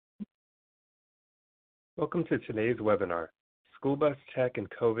Welcome to today's webinar, School Bus Tech and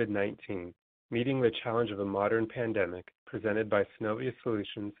COVID-19, Meeting the Challenge of a Modern Pandemic, presented by Synovia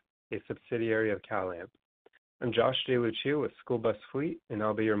Solutions, a subsidiary of CalAmp. I'm Josh DeLucia with School Bus Fleet, and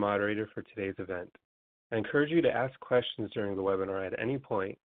I'll be your moderator for today's event. I encourage you to ask questions during the webinar at any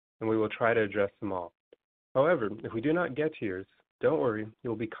point, and we will try to address them all. However, if we do not get to yours, don't worry, you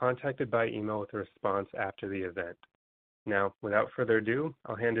will be contacted by email with a response after the event. Now, without further ado,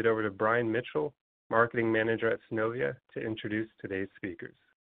 I'll hand it over to Brian Mitchell, Marketing Manager at Synovia, to introduce today's speakers.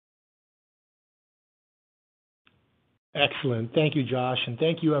 Excellent. Thank you, Josh, and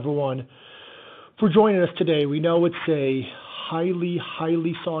thank you, everyone, for joining us today. We know it's a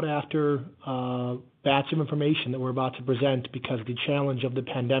highly sought after batch of information that we're about to present because the challenge of the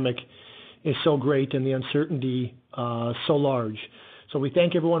pandemic is so great and the uncertainty so large. So we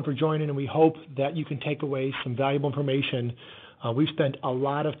thank everyone for joining, and we hope that you can take away some valuable information. We've spent a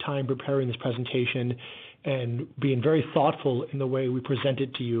lot of time preparing this presentation and being very thoughtful in the way we present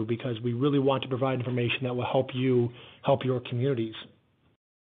it to you because we really want to provide information that will help you help your communities.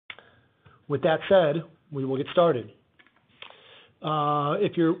 With that said, we will get started.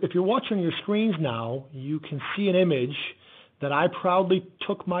 If you're watching your screens now, you can see an image that I proudly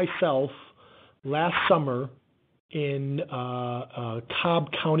took myself last summer in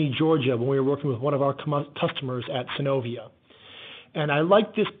Cobb County, Georgia, when we were working with one of our customers at Synovia. And I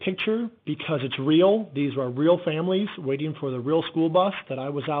like this picture because it's real. These are real families waiting for the real school bus that I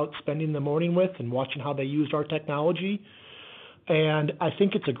was out spending the morning with and watching how they used our technology. And I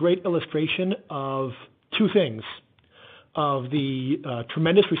think it's a great illustration of two things, of the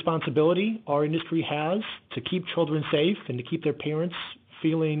tremendous responsibility our industry has to keep children safe and to keep their parents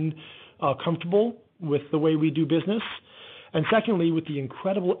feeling comfortable with the way we do business. And secondly, with the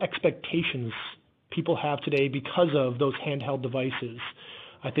incredible expectations people have today because of those handheld devices.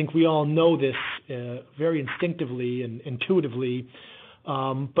 I think we all know this very instinctively and intuitively,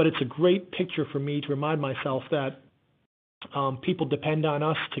 but it's a great picture for me to remind myself that people depend on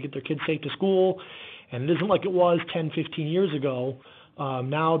us to get their kids safe to school, and it isn't like it was 10, 15 years ago.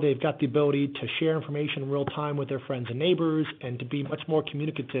 Now they've got the ability to share information in real time with their friends and neighbors and to be much more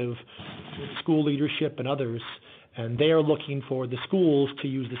communicative with school leadership and others. And they are looking for the schools to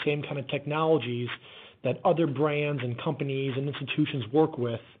use the same kind of technologies that other brands and companies and institutions work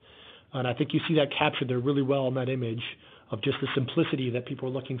with. And I think you see that captured there really well in that image of just the simplicity that people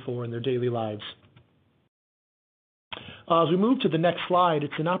are looking for in their daily lives. As we move to the next slide,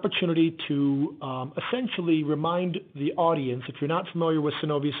 it's an opportunity to essentially remind the audience, if you're not familiar with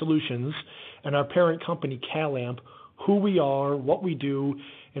Synovia Solutions and our parent company, CalAmp, who we are, what we do,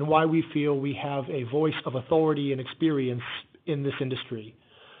 and why we feel we have a voice of authority and experience in this industry.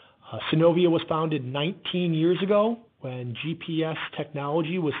 Synovia was founded 19 years ago when GPS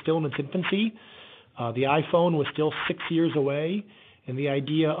technology was still in its infancy. The iPhone was still 6 years away, and the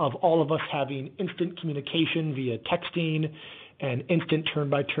idea of all of us having instant communication via texting and instant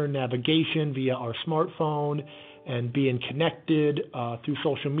turn-by-turn navigation via our smartphone and being connected through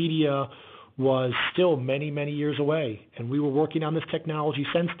social media was still many years away. And we were working on this technology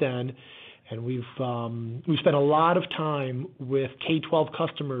since then, and we've spent a lot of time with K-12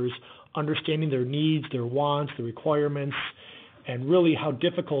 customers understanding their needs, their wants, their requirements, and really how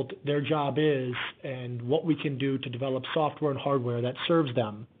difficult their job is and what we can do to develop software and hardware that serves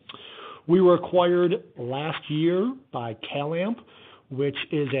them. We were acquired last year by CalAmp, which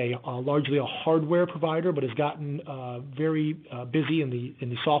is largely a hardware provider, but has gotten very busy in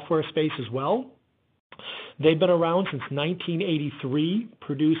the software space as well. They've been around since 1983,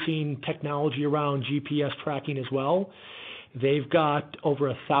 producing technology around GPS tracking as well. They've got over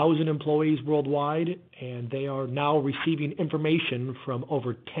 1,000 employees worldwide, and they are now receiving information from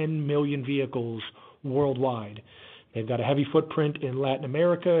over 10 million vehicles worldwide. They've got a heavy footprint in Latin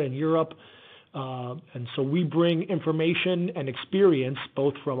America and Europe, and so we bring information and experience,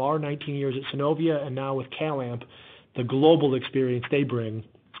 both from our 19 years at Synovia and now with CalAmp, the global experience they bring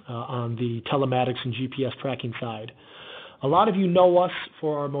on the telematics and GPS tracking side. A lot of you know us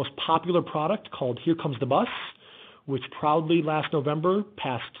for our most popular product called Here Comes the Bus, which proudly last November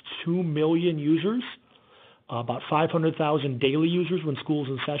passed 2 million users, about 500,000 daily users when school's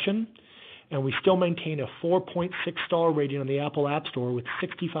in session. And we still maintain a 4.6 star rating on the Apple App Store with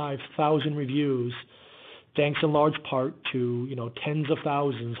 65,000 reviews, thanks in large part to tens of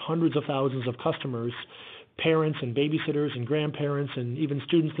thousands, hundreds of thousands of customers, parents and babysitters and grandparents and even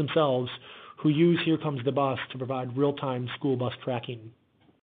students themselves who use Here Comes the Bus to provide real-time school bus tracking.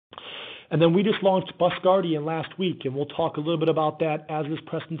 And then we just launched Bus Guardian last week, and we'll talk a little bit about that as this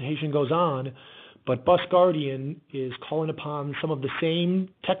presentation goes on. But Bus Guardian is calling upon some of the same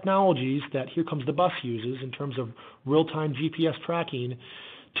technologies that Here Comes the Bus uses in terms of real-time GPS tracking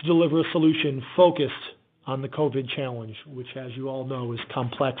to deliver a solution focused on the COVID challenge, which, as you all know, is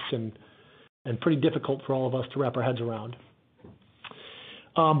complex and pretty difficult for all of us to wrap our heads around.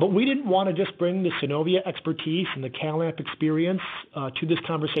 But we didn't want to just bring the Synovia expertise and the CalAmp experience to this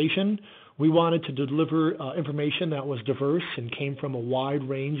conversation. We wanted to deliver information that was diverse and came from a wide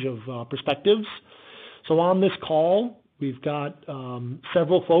range of perspectives. So on this call, we've got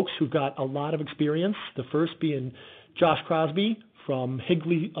several folks who've got a lot of experience, the first being Josh Crosby from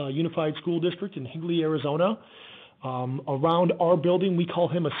Higley Unified School District in Higley, Arizona. Around our building, we call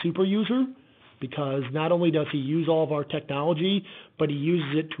him a super user because not only does he use all of our technology, but he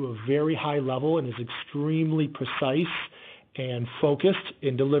uses it to a very high level and is extremely precise and focused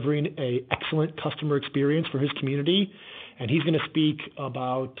in delivering an excellent customer experience for his community. And he's going to speak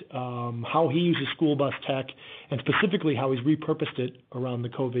about how he uses school bus tech and specifically how he's repurposed it around the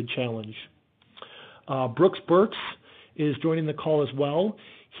COVID challenge. Brooks Burks is joining the call as well.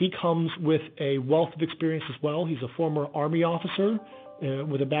 He comes with a wealth of experience as well. He's a former Army officer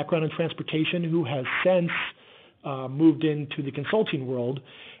with a background in transportation who has since moved into the consulting world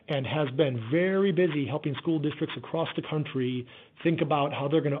and has been very busy helping school districts across the country think about how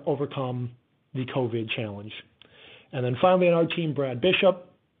they're going to overcome the COVID challenge. And then finally on our team, Brad Bishop,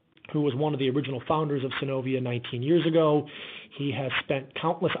 who was one of the original founders of Synovia 19 years ago. He has spent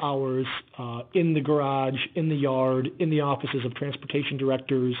countless hours in the garage, in the yard, in the offices of transportation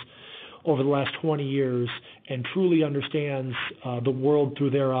directors over the last 20 years and truly understands the world through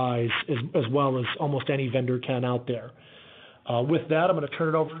their eyes as well as almost any vendor can out there. With that, I'm going to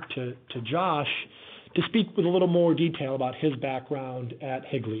turn it over to Josh to speak with a little more detail about his background at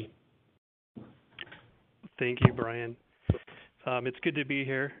Higley. Thank you, Brian. It's good to be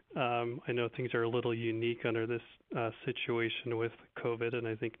here. I know things are a little unique under this situation with COVID, and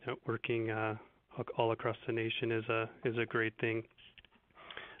I think networking all across the nation is a great thing.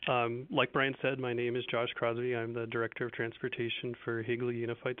 Like Brian said, my name is Josh Crosby. I'm the Director of Transportation for Higley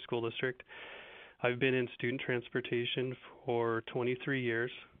Unified School District. I've been in student transportation for 23 years.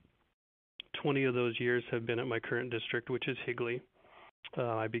 20 of those years have been at my current district, which is Higley.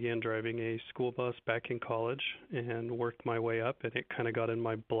 I began driving a school bus back in college and worked my way up, and it kind of got in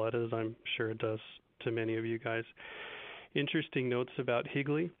my blood, as I'm sure it does to many of you guys. Interesting notes about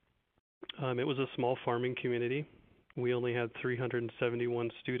Higley. It was a small farming community. We only had 371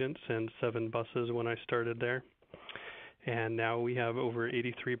 students and 7 buses when I started there. And now we have over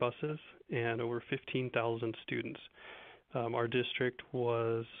 83 buses and over 15,000 students. Our district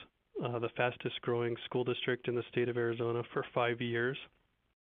was the fastest growing school district in the state of Arizona for 5 years.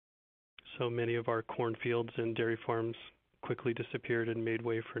 So many of our cornfields and dairy farms quickly disappeared and made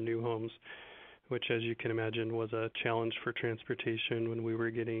way for new homes, which, as you can imagine, was a challenge for transportation when we were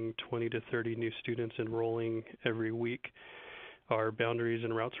getting 20 to 30 new students enrolling every week. Our boundaries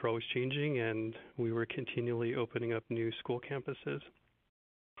and routes were always changing, and we were continually opening up new school campuses.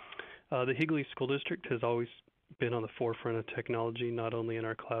 The Higley School District has always been on the forefront of technology, not only in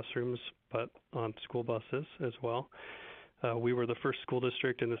our classrooms, but on school buses as well. We were the first school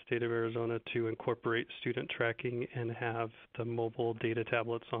district in the state of Arizona to incorporate student tracking and have the mobile data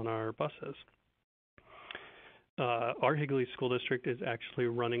tablets on our buses. Our Higley School District is actually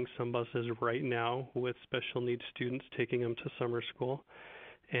running some buses right now with special needs students, taking them to summer school.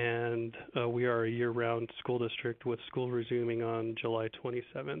 And we are a year-round school district with school resuming on July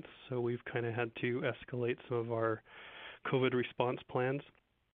 27th. So we've kind of had to escalate some of our COVID response plans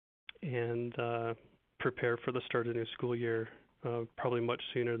and prepare for the start of the new school year probably much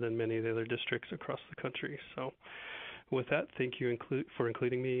sooner than many of the other districts across the country. So with that, thank you for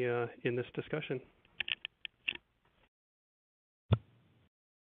including me in this discussion.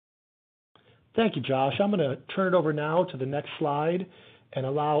 Thank you, Josh. I'm going to turn it over now to the next slide and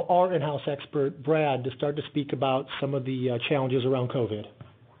allow our in-house expert, Brad, to start to speak about some of the challenges around COVID.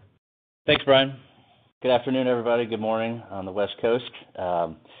 Thanks, Brian. Good afternoon, everybody. Good morning on the West Coast.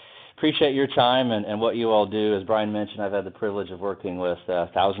 Appreciate your time and what you all do. As Brian mentioned, I've had the privilege of working with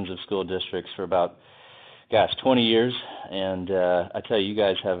thousands of school districts for about, 20 years. And I tell you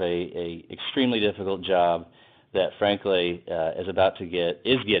guys have a extremely difficult job that, frankly,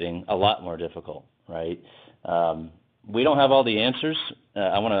 is getting a lot more difficult, right? We don't have all the answers.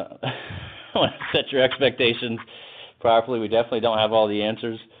 I want to set your expectations properly. We definitely don't have all the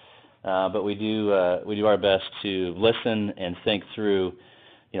answers, but we do our best to listen and think through,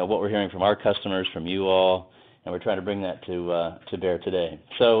 what we're hearing from our customers, from you all, and we're trying to bring that to bear today.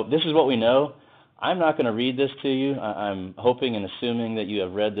 So this is what we know. I'm not going to read this to you. I'm hoping and assuming that you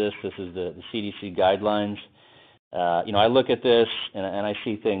have read this. This is the CDC guidelines. I look at this and I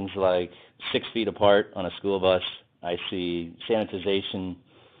see things like 6 feet apart on a school bus. I see sanitization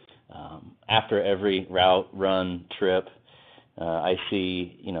after every route, run, trip. I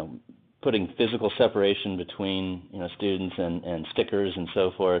see, putting physical separation between, students and stickers and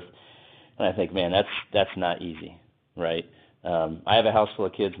so forth. And I think, man, that's not easy, right? I have a house full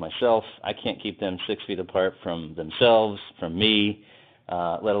of kids myself. I can't keep them 6 feet apart from themselves, from me,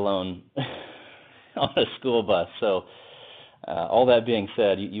 let alone on a school bus. So all that being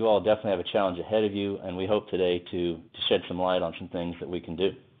said, you all definitely have a challenge ahead of you, and we hope today to shed some light on some things that we can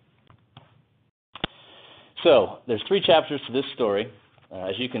do. So there's 3 chapters to this story.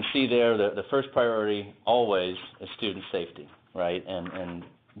 As you can see there, the first priority always is student safety, right, and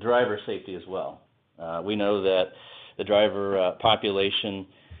driver safety as well. We know that the driver population,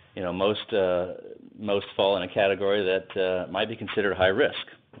 most fall in a category that might be considered high risk,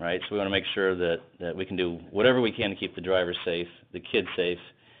 right? So we want to make sure that we can do whatever we can to keep the drivers safe, the kids safe,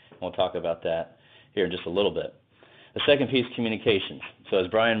 and we'll talk about that here in just a little bit. The second piece, communications. So as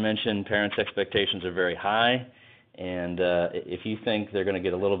Brian mentioned, parents' expectations are very high, and if you think they're going to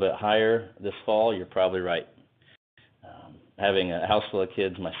get a little bit higher this fall, you're probably right. Having a house full of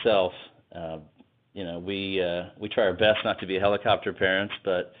kids myself, we try our best not to be helicopter parents,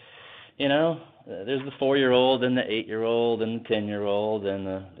 but there's the 4-year-old and the 8-year-old and the 10-year-old and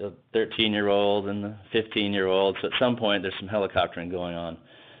the 13-year-old and the 15-year-old. So at some point there's some helicoptering going on.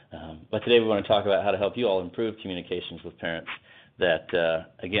 But today we want to talk about how to help you all improve communications with parents that,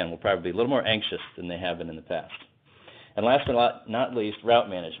 again, will probably be a little more anxious than they have been in the past. And last but not least, route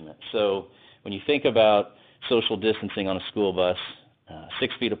management. So when you think about social distancing on a school bus,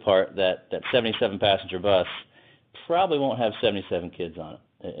 6 feet apart, that 77-passenger bus probably won't have 77 kids on it,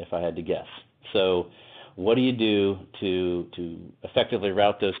 if I had to guess. So what do you do to effectively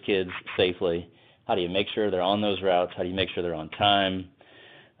route those kids safely? How do you make sure they're on those routes? How do you make sure they're on time?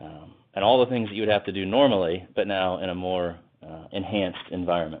 And all the things that you would have to do normally, but now in a more enhanced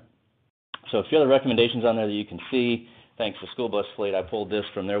environment. So a few other recommendations on there that you can see. Thanks to School Bus Fleet, I pulled this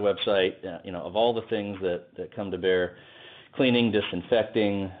from their website. Of all the things that come to bear: cleaning,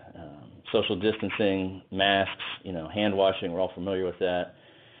 disinfecting, social distancing, masks, hand washing. We're all familiar with that.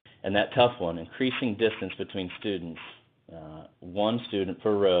 And that tough one, increasing distance between students, 1 student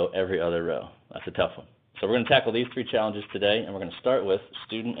per row every other row. That's a tough one. So we're going to tackle these 3 challenges today, and we're going to start with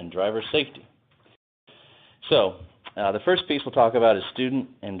student and driver safety. So the first piece we'll talk about is student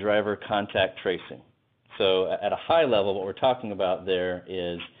and driver contact tracing. So at a high level, what we're talking about there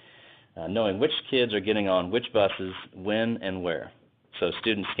is knowing which kids are getting on which buses, when, and where. So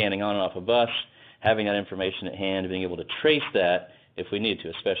students scanning on and off a bus, having that information at hand, being able to trace that if we need to,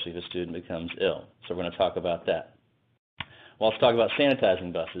 especially if a student becomes ill. So we're going to talk about that. We'll also talk about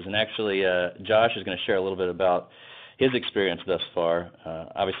sanitizing buses, and actually Josh is going to share a little bit about his experience thus far,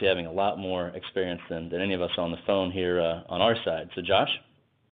 obviously having a lot more experience than any of us on the phone here on our side. So Josh?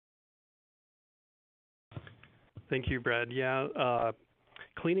 Thank you, Brad. Yeah,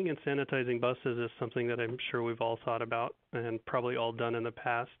 cleaning and sanitizing buses is something that I'm sure we've all thought about and probably all done in the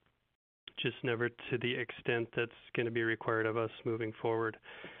past, just never to the extent that's going to be required of us moving forward.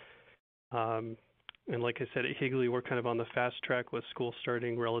 And like I said, at Higley, we're kind of on the fast track with school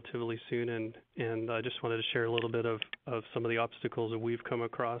starting relatively soon, and I just wanted to share a little bit of some of the obstacles that we've come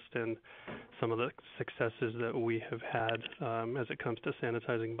across and some of the successes that we have had as it comes to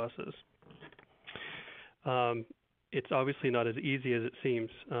sanitizing buses. It's obviously not as easy as it seems.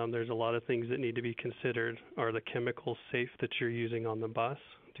 There's a lot of things that need to be considered. Are the chemicals safe that you're using on the bus?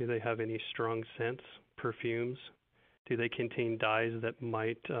 Do they have any strong scents, perfumes? Do they contain dyes that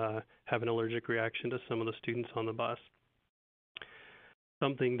might have an allergic reaction to some of the students on the bus?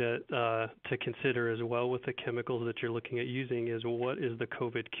 Something that to consider as well with the chemicals that you're looking at using is what is the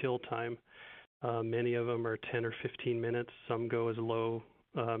COVID kill time? Many of them are 10 or 15 minutes. Some go as low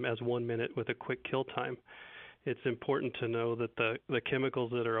as 1 minute with a quick kill time. It's important to know that the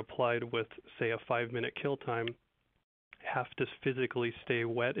chemicals that are applied with, say, a 5-minute kill time have to physically stay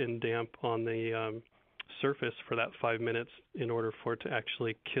wet and damp on the surface for that 5 minutes in order for it to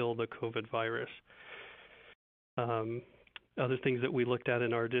actually kill the COVID virus. Other things that we looked at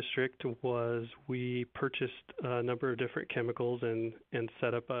in our district was we purchased a number of different chemicals and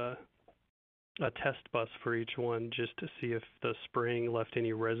set up a test bus for each one just to see if the spraying left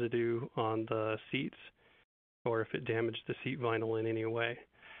any residue on the seats or if it damaged the seat vinyl in any way.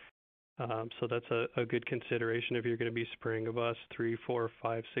 So that's a good consideration if you're going to be spraying a bus 3, 4,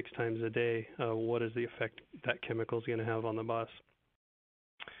 5, 6 times a day. What is the effect that chemical is going to have on the bus?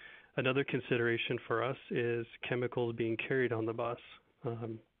 Another consideration for us is chemicals being carried on the bus.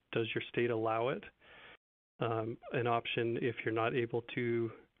 Does your state allow it? An option, if you're not able to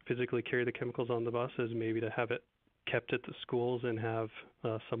physically carry the chemicals on the bus, is maybe to have it kept at the schools and have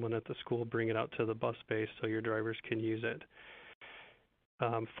someone at the school bring it out to the bus base so your drivers can use it.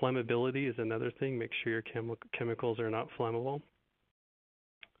 Flammability is another thing. Make sure your chemicals are not flammable.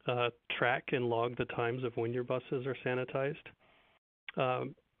 Track and log the times of when your buses are sanitized.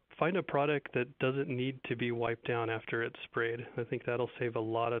 Find a product that doesn't need to be wiped down after it's sprayed. I think that'll save a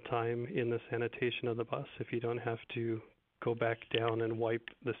lot of time in the sanitation of the bus if you don't have to go back down and wipe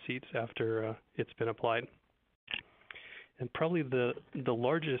the seats after it's been applied. And probably the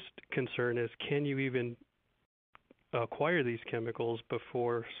largest concern is, can you even acquire these chemicals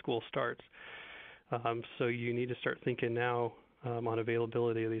before school starts? So you need to start thinking now on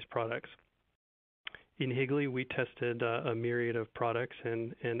availability of these products. In Higley, we tested a myriad of products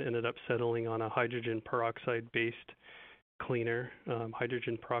and ended up settling on a hydrogen peroxide-based cleaner.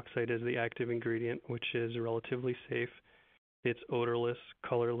 Hydrogen peroxide is the active ingredient, which is relatively safe. It's odorless,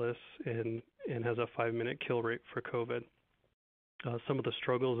 colorless, and has a 5-minute kill rate for COVID. Some of the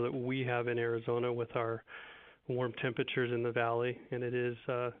struggles that we have in Arizona with our warm temperatures in the valley, and it is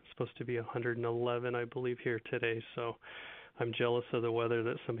supposed to be 111, I believe, here today. So I'm jealous of the weather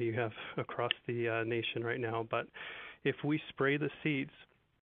that some of you have across the nation right now. But if we spray the seats,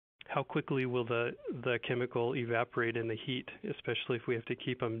 how quickly will the chemical evaporate in the heat, especially if we have to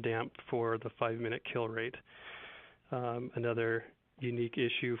keep them damp for the 5-minute kill rate? Another unique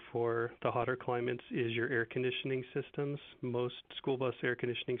issue for the hotter climates is your air conditioning systems. Most school bus air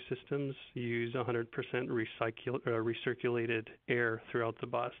conditioning systems use 100% recirculated air throughout the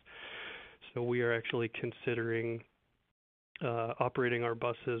bus. So we are actually considering operating our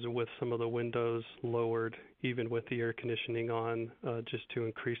buses with some of the windows lowered, even with the air conditioning on, just to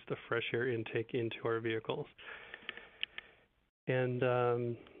increase the fresh air intake into our vehicles. And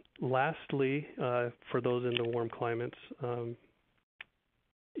lastly, for those in the warm climates,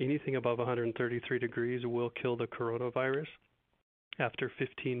 anything above 133 degrees will kill the coronavirus after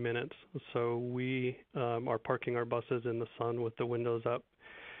 15 minutes. So we are parking our buses in the sun with the windows up,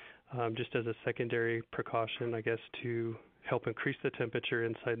 just as a secondary precaution, I guess, to help increase the temperature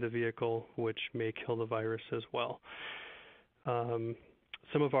inside the vehicle, which may kill the virus as well.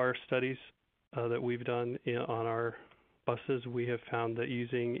 Some of our studies that we've done on our buses, we have found that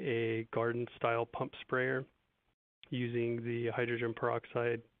using a garden-style pump sprayer, using the hydrogen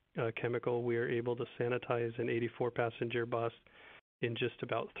peroxide chemical, we are able to sanitize an 84-passenger bus in just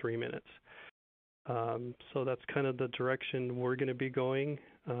about 3 minutes. So that's kind of the direction we're going to be going.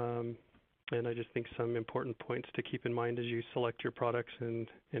 And I just think some important points to keep in mind as you select your products and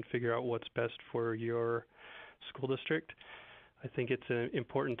figure out what's best for your school district. I think it's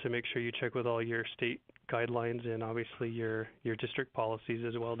important to make sure you check with all your state guidelines and obviously your district policies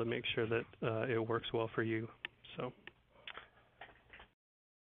as well to make sure that it works well for you. So.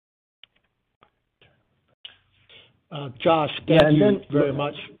 Josh, thank you very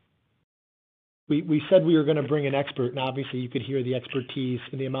much. We said we were going to bring an expert, and obviously you could hear the expertise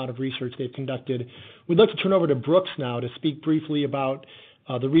and the amount of research they've conducted. We'd like to turn over to Brooks now to speak briefly about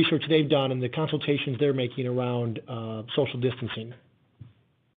the research they've done and the consultations they're making around social distancing.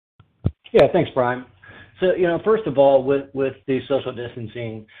 Yeah, thanks, Brian. So, first of all, with the social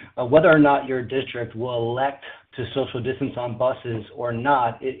distancing, whether or not your district will elect to social distance on buses or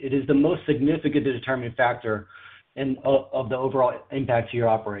not, it is the most significant determining factor of the overall impact to your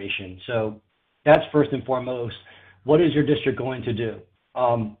operation. So that's first and foremost. What is your district going to do?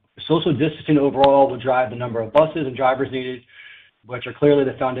 Social distancing overall will drive the number of buses and drivers needed, which are clearly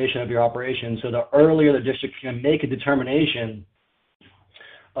the foundation of your operation. So the earlier the district can make a determination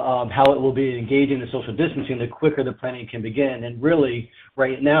how it will be engaging in social distancing, the quicker the planning can begin. And really,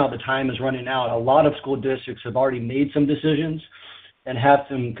 right now, the time is running out. A lot of school districts have already made some decisions and have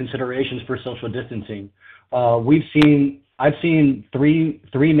some considerations for social distancing. I've seen three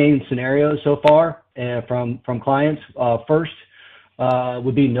main scenarios so far from clients. First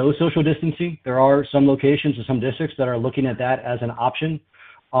would be no social distancing. There are some locations and some districts that are looking at that as an option.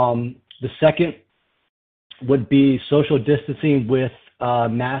 The second would be social distancing with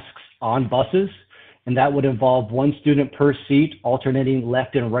masks on buses, and that would involve one student per seat alternating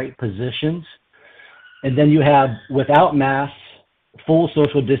left and right positions. And then you have, without masks, full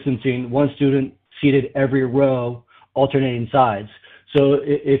social distancing, one student seated every row, alternating sides. So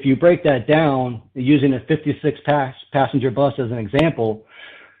if you break that down, using a 56-passenger bus as an example,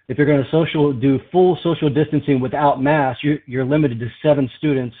 if you're going to do full social distancing without masks, you're limited to 7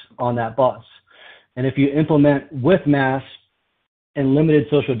 students on that bus. And if you implement with masks, and limited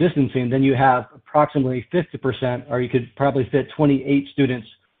social distancing, then you have approximately 50%, or you could probably fit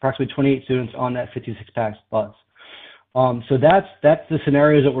approximately 28 students on that 56-pax bus. So that's the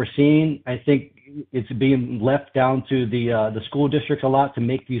scenarios that we're seeing. I think it's being left down to the school districts a lot to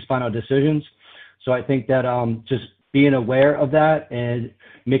make these final decisions. So I think that just being aware of that and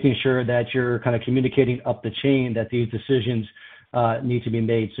making sure that you're kind of communicating up the chain that these decisions need to be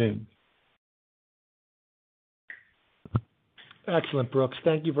made soon. Excellent, Brooks.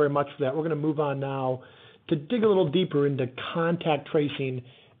 Thank you very much for that. We're going to move on now to dig a little deeper into contact tracing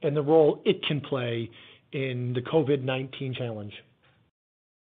and the role it can play in the COVID-19 challenge.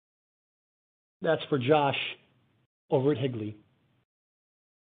 That's for Josh over at Higley.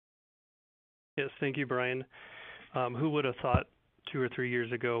 Yes, thank you, Brian. Who would have thought 2 or 3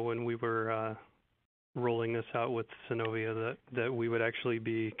 years ago when we were rolling this out with Synovia that we would actually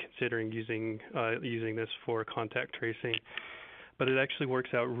be considering using this for contact tracing? But it actually works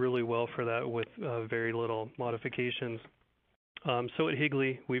out really well for that with very little modifications. So at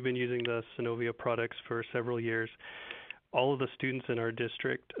Higley, we've been using the Synovia products for several years. All of the students in our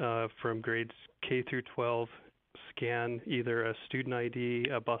district from grades K through 12 scan either a student ID,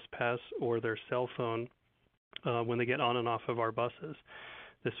 a bus pass, or their cell phone when they get on and off of our buses.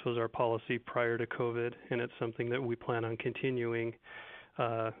 This was our policy prior to COVID, and it's something that we plan on continuing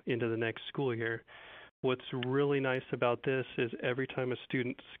into the next school year. What's really nice about this is every time a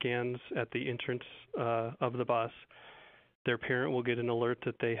student scans at the entrance of the bus, their parent will get an alert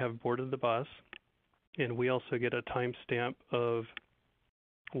that they have boarded the bus, and we also get a timestamp of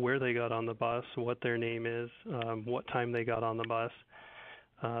where they got on the bus, what their name is, what time they got on the bus.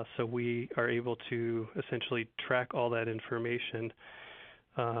 So we are able to essentially track all that information.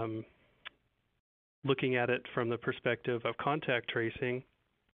 Looking at it from the perspective of contact tracing,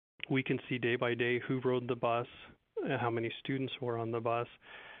 we can see day by day who rode the bus, how many students were on the bus.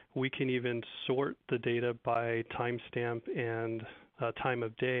 We can even sort the data by timestamp and time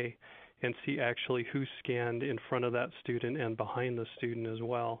of day and see actually who scanned in front of that student and behind the student as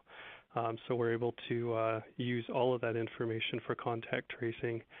well. So we're able to use all of that information for contact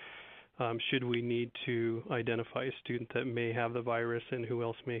tracing should we need to identify a student that may have the virus and who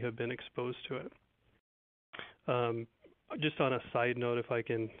else may have been exposed to it. Just on a side note, if I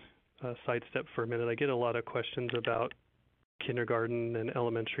can sidestep for a minute, I get a lot of questions about kindergarten and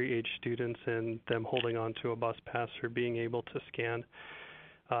elementary age students and them holding on to a bus pass or being able to scan.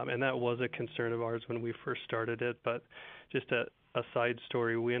 And that was a concern of ours when we first started it, but just a side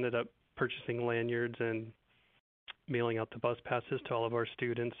story, we ended up purchasing lanyards and mailing out the bus passes to all of our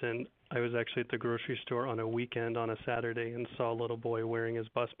students, and I was actually at the grocery store on a weekend on a Saturday and saw a little boy wearing his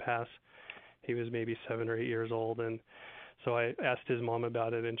bus pass. He was maybe 7 or 8 years old, and so I asked his mom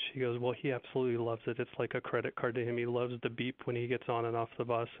about it, and she goes, well, he absolutely loves it. It's like a credit card to him. He loves the beep when he gets on and off the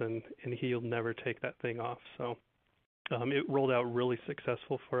bus, and he'll never take that thing off. So it rolled out really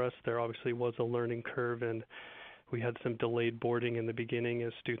successful for us. There obviously was a learning curve, and we had some delayed boarding in the beginning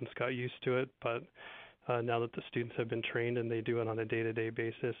as students got used to it, but now that the students have been trained and they do it on a day-to-day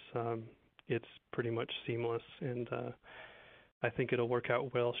basis, it's pretty much seamless, and I think it'll work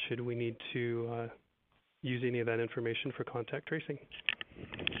out well should we need to use any of that information for contact tracing.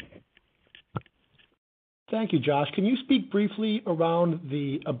 Thank you, Josh. Can you speak briefly around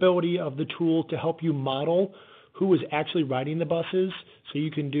the ability of the tool to help you model who is actually riding the buses so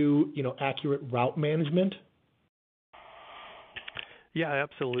you can do, accurate route management? Yeah,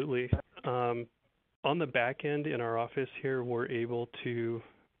 absolutely. On the back end in our office here, we're able to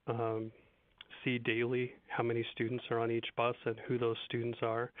see daily how many students are on each bus and who those students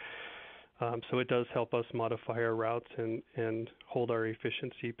are. So it does help us modify our routes and hold our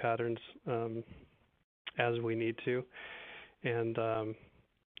efficiency patterns as we need to. And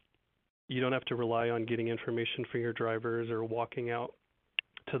you don't have to rely on getting information from your drivers or walking out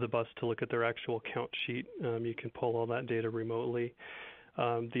to the bus to look at their actual count sheet. You can pull all that data remotely.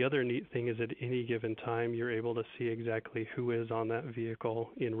 The other neat thing is at any given time, you're able to see exactly who is on that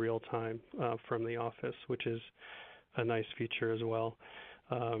vehicle in real time from the office, which is a nice feature as well.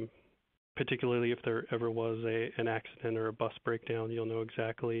 Particularly if there ever was an accident or a bus breakdown, you'll know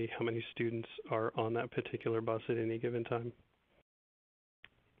exactly how many students are on that particular bus at any given time.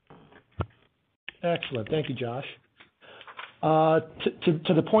 Excellent. Thank you, Josh.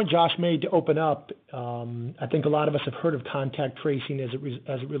 To the point Josh made to open up, I think a lot of us have heard of contact tracing as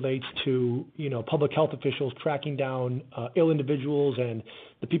it relates to public health officials tracking down ill individuals and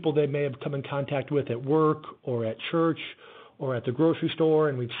the people they may have come in contact with at work or at church or at the grocery store,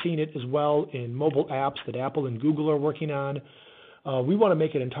 and we've seen it as well in mobile apps that Apple and Google are working on. we want to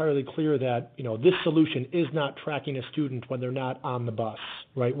make it entirely clear that, this solution is not tracking a student when they're not on the bus,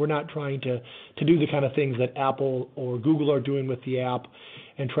 right? We're not trying to do the kind of things that Apple or Google are doing with the app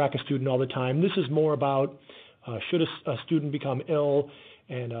and track a student all the time. This is more about should a student become ill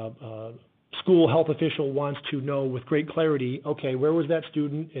and a school health official wants to know with great clarity, okay, where was that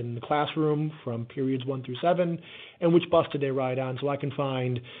student in the classroom from periods 1 through 7, and which bus did they ride on, so I can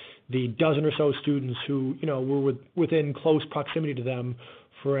find the dozen or so students who, were within close proximity to them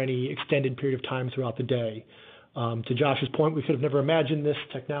for any extended period of time throughout the day. To Josh's point, we could have never imagined this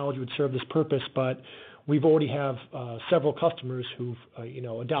technology would serve this purpose, but we've already have several customers who've,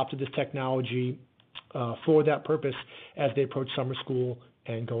 adopted this technology for that purpose as they approach summer school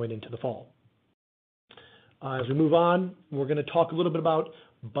and going into the fall. As we move on, we're going to talk a little bit about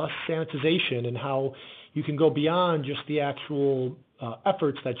bus sanitization and how you can go beyond just the actual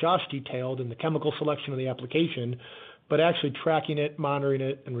efforts that Josh detailed in the chemical selection of the application, but actually tracking it, monitoring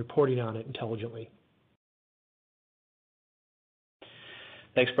it, and reporting on it intelligently.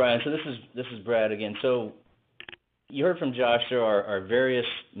 Thanks, Brian. So this is Brad again. So you heard from Josh, there are various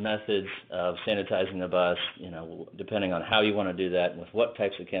methods of sanitizing the bus, depending on how you want to do that, and with what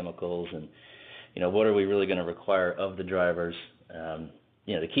types of chemicals, and what are we really going to require of the drivers,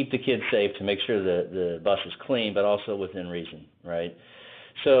 to keep the kids safe, to make sure the bus is clean, but also within reason, right?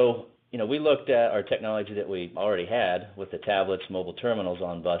 So, we looked at our technology that we already had with the tablets, mobile terminals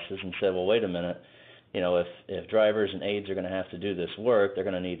on buses, and said, well, wait a minute, if drivers and aides are going to have to do this work, they're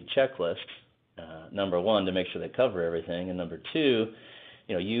going to need a checklist, number one, to make sure they cover everything, and number two,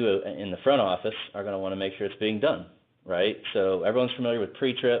 you in the front office are going to want to make sure it's being done, right? So everyone's familiar with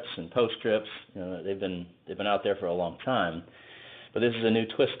pre-trips and post-trips. They've been out there for a long time, but this is a new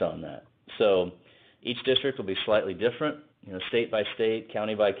twist on that. So each district will be slightly different, state by state,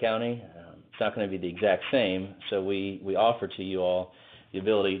 county by county. It's not going to be the exact same. So we offer to you all the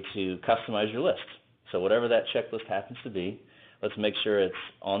ability to customize your list. So whatever that checklist happens to be, let's make sure it's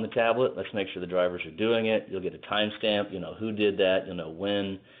on the tablet. Let's make sure the drivers are doing it. You'll get a timestamp. You'll know who did that. You'll know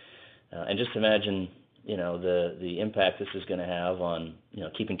when. And just imagine, the impact this is going to have on,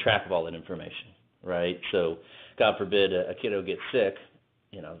 keeping track of all that information, right? So God forbid a kiddo gets sick,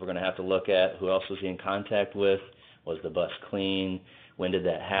 we're going to have to look at who else was he in contact with. Was the bus clean? When did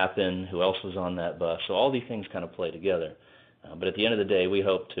that happen? Who else was on that bus? So all these things kind of play together. But at the end of the day, we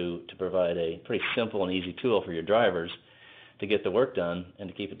hope to provide a pretty simple and easy tool for your drivers to get the work done and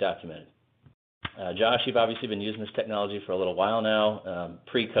to keep it documented. Josh, you've obviously been using this technology for a little while now,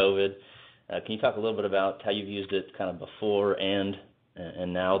 pre-COVID. Can you talk a little bit about how you've used it kind of before and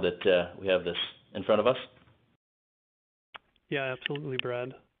now that we have this in front of us? Yeah, absolutely,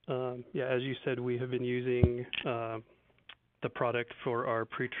 Brad. As you said, we have been using the product for our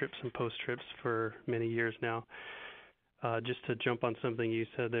pre-trips and post-trips for many years now. Just to jump on something you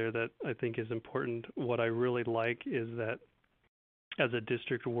said there that I think is important, what I really like is that as a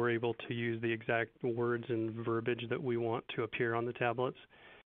district, we're able to use the exact words and verbiage that we want to appear on the tablets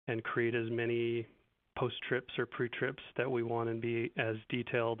and create as many post-trips or pre-trips that we want and be as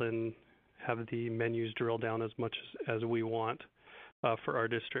detailed and have the menus drill down as much as we want for our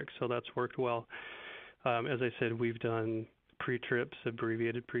district. So that's worked well. As I said, we've done pre-trips,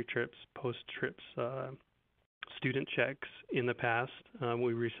 abbreviated pre-trips, post-trips, student checks in the past.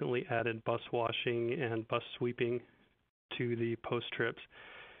 We recently added bus washing and bus sweeping to the post-trips.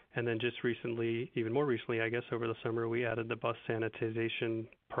 And then just recently, even more recently, I guess, over the summer, we added the bus sanitization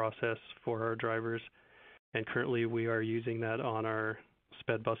process for our drivers. And currently we are using that on our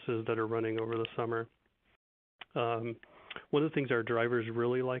sped buses that are running over the summer. One of the things our drivers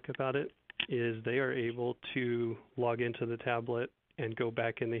really like about it is they are able to log into the tablet and go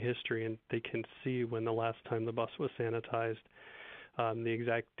back in the history, and they can see when the last time the bus was sanitized, the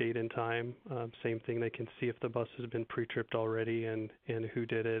exact date and time. Same thing, they can see if the bus has been pre-tripped already and who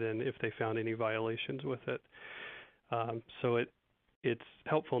did it and if they found any violations with it. So it's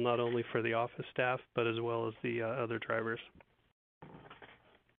helpful not only for the office staff, but as well as the other drivers.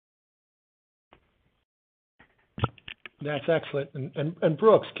 That's excellent. And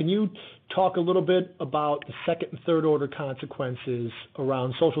Brooks, can you talk a little bit about the second and third order consequences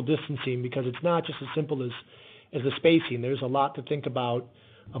around social distancing? Because it's not just as simple as the spacing. There's a lot to think about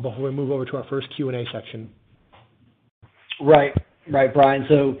before we move over to our first Q&A section. Right, Brian.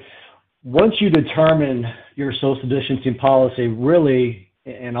 So once you determine your social distancing policy, really,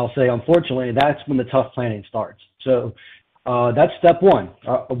 and I'll say unfortunately, that's when the tough planning starts. So that's step one.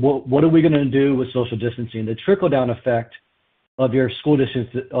 What are we going to do with social distancing? The trickle-down effect of your school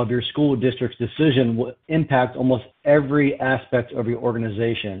district's decision will impact almost every aspect of your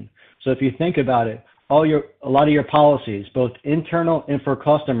organization. So if you think about it, a lot of your policies, both internal and for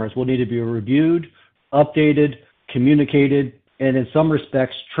customers, will need to be reviewed, updated, communicated, and in some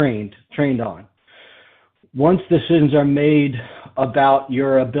respects trained on. Once decisions are made about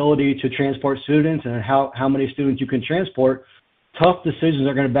your ability to transport students and how many students you can transport, tough decisions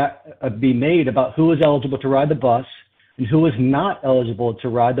are going to be made about who is eligible to ride the bus and who is not eligible to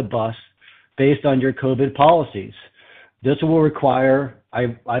ride the bus based on your COVID policies. This will require,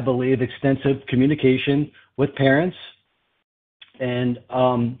 I believe, extensive communication with parents, and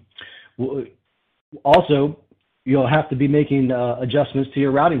also you'll have to be making adjustments to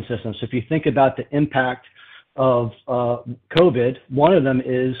your routing system. So if you think about the impact of COVID, one of them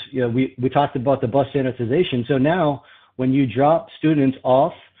is, we talked about the bus sanitization. So now when you drop students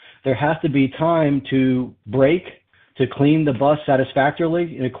off, there has to be time to break, to clean the bus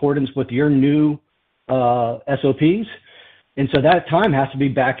satisfactorily in accordance with your new SOPs. And so that time has to be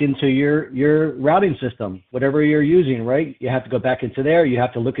back into your routing system, whatever you're using, right? You have to go back into there. You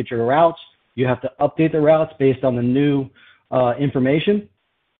have to look at your routes. You have to update the routes based on the new information.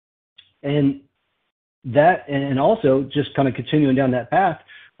 And also just kind of continuing down that path,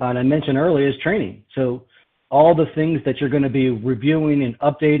 and I mentioned earlier, is training. So all the things that you're going to be reviewing and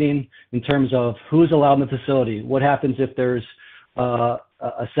updating in terms of who's allowed in the facility, what happens if there's a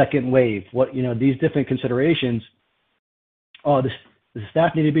second wave, these different considerations, the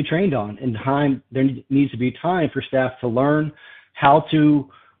staff need to be trained on. And there needs to be time for staff to learn how to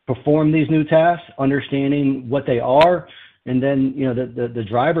perform these new tasks, understanding what they are. And then, the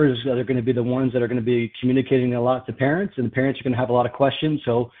drivers are going to be the ones that are going to be communicating a lot to parents, and the parents are going to have a lot of questions.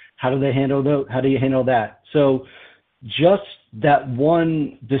 So how do you handle that? So just that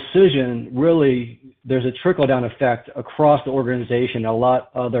one decision, really, there's a trickle-down effect across the organization. A lot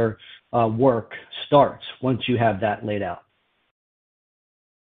other work starts once you have that laid out.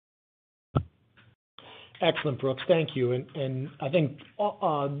 Excellent, Brooks. Thank you. And I think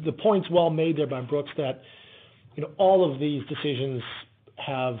the point's well made there by Brooks that all of these decisions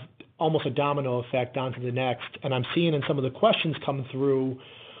have almost a domino effect onto the next. And I'm seeing in some of the questions come through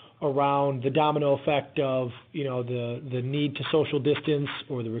around the domino effect of, the need to social distance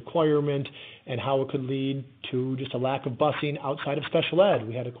or the requirement, and how it could lead to just a lack of busing outside of special ed.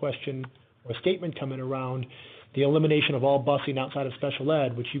 We had a question or a statement come in around the elimination of all busing outside of special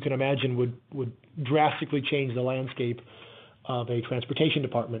ed, which you can imagine would drastically change the landscape of a transportation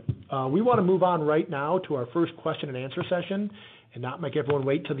department. We want to move on right now to our first question and answer session and not make everyone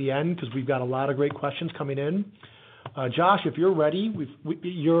wait till the end, because we've got a lot of great questions coming in. Josh, if you're ready,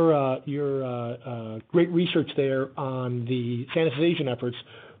 your great research there on the sanitization efforts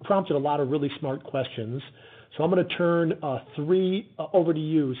prompted a lot of really smart questions. So I'm going to turn three over to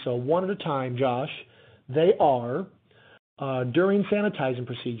you. So one at a time, Josh. They are, during sanitizing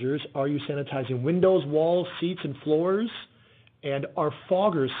procedures, are you sanitizing windows, walls, seats, and floors? And are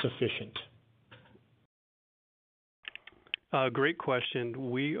foggers sufficient? Great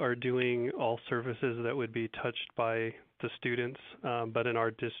question. We are doing all surfaces that would be touched by the students, but in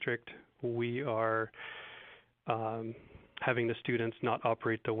our district, we are having the students not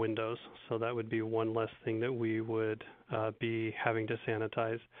operate the windows. So that would be one less thing that we would be having to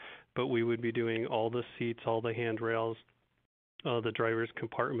sanitize. But we would be doing all the seats, all the handrails, the driver's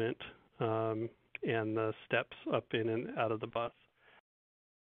compartment, and the steps up in and out of the bus.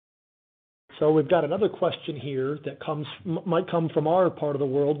 So we've got another question here that might come from our part of the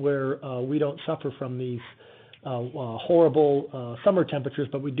world where we don't suffer from these horrible summer temperatures,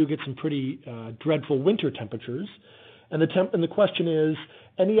 but we do get some pretty dreadful winter temperatures. And the question is,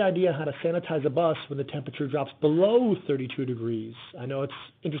 any idea how to sanitize a bus when the temperature drops below 32 degrees? I know it's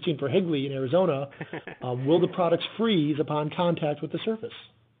interesting for Higley in Arizona. Will the products freeze upon contact with the surface?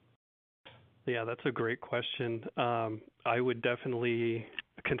 Yeah, that's a great question. I would definitely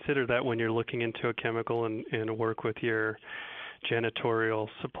consider that when you're looking into a chemical and work with your janitorial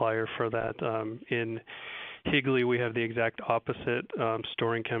supplier for that. In Higley, we have the exact opposite,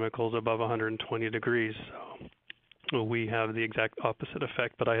 storing chemicals above 120 degrees. So we have the exact opposite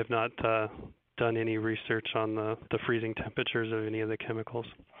effect, but I have not done any research on the freezing temperatures of any of the chemicals.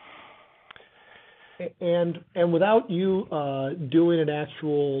 And without you doing an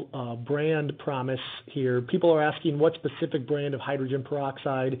actual brand promise here, people are asking what specific brand of hydrogen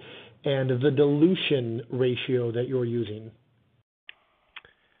peroxide and the dilution ratio that you're using.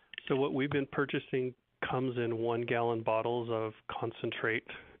 So what we've been purchasing comes in 1 gallon bottles of concentrate,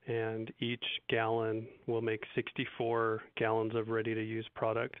 and each gallon will make 64 gallons of ready-to-use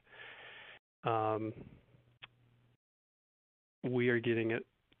product. We are getting it.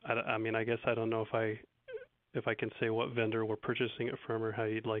 I guess I don't know if I can say what vendor we're purchasing it from or how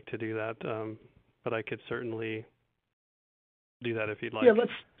you'd like to do that. but I could certainly do that if you'd like. Yeah,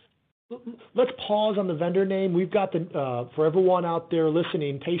 let's pause on the vendor name. We've got for everyone out there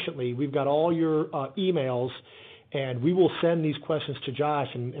listening patiently, we've got all your emails, and we will send these questions to Josh,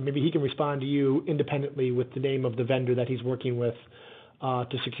 and maybe he can respond to you independently with the name of the vendor that he's working with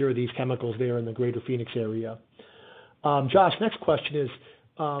to secure these chemicals there in the greater Phoenix area. Josh, next question is,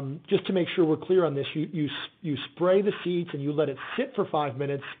 just to make sure we're clear on this, you spray the seats and you let it sit for 5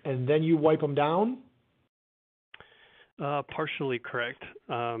 minutes and then you wipe them down? Partially correct.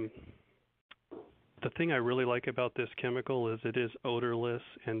 The thing I really like about this chemical is it is odorless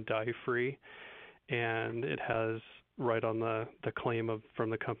and dye-free, and it has right on the claim from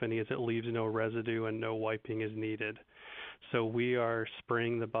the company is it leaves no residue and no wiping is needed. So we are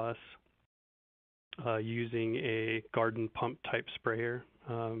spraying the bus using a garden pump type sprayer.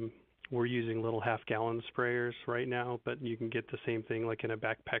 We're using little half-gallon sprayers right now, but you can get the same thing like in a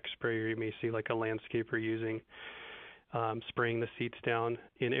backpack sprayer you may see like a landscaper using. Spraying the seats down.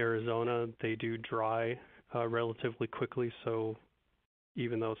 In Arizona, they do dry relatively quickly, so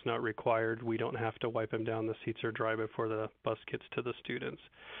even though it's not required, we don't have to wipe them down. The seats are dry before the bus gets to the students.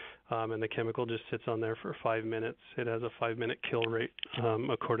 And the chemical just sits on there for 5 minutes. It has a 5-minute kill rate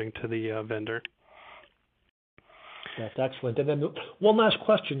according to the vendor. That's excellent. And then one last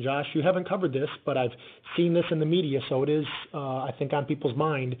question, Josh. You haven't covered this, but I've seen this in the media, so it is, I think, on people's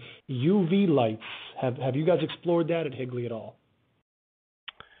mind. UV lights. Have you guys explored that at Higley at all?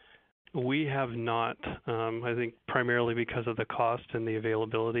 We have not. I think primarily because of the cost and the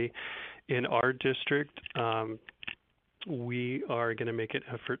availability. In our district, we are going to make an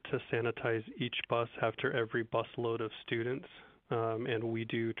effort to sanitize each bus after every bus load of students. And we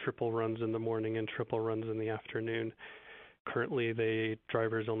do triple runs in the morning and triple runs in the afternoon. Currently, the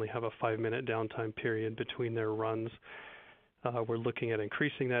drivers only have a 5-minute downtime period between their runs. We're looking at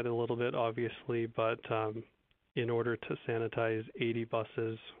increasing that a little bit, obviously, but in order to sanitize 80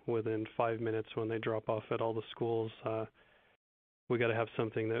 buses within 5 minutes when they drop off at all the schools, we got to have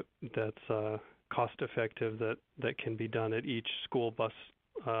something that's cost-effective that can be done at each school bus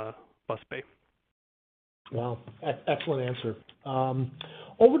bay. Wow, excellent answer.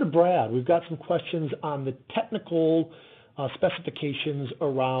 Over to Brad. We've got some questions on the technical specifications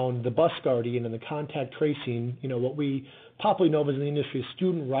around the bus guardian and the contact tracing. You know, what we popularly know as in the industry is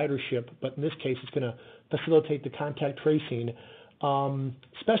student ridership, but in this case, it's going to facilitate the contact tracing.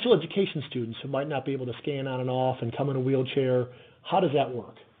 Special education students who might not be able to scan on and off and come in a wheelchair, how does that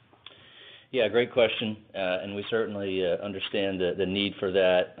work? Yeah, great question, and we certainly understand the need for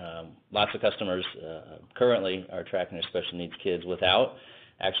that. Lots of customers currently are tracking their special needs kids without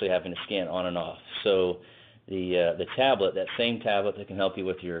actually having to scan on and off. So the tablet, that same tablet that can help you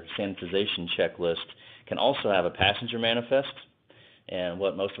with your sanitization checklist, can also have a passenger manifest. And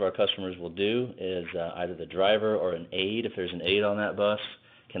what most of our customers will do is either the driver or an aide, if there's an aide on that bus,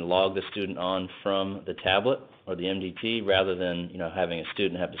 can log the student on from the tablet or the MDT rather than having a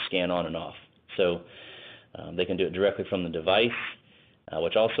student have to scan on and off. So they can do it directly from the device,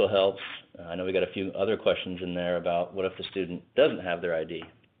 which also helps. I know we got a few other questions in there about what if the student doesn't have their ID,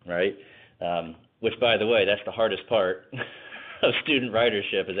 right? Which, by the way, that's the hardest part of student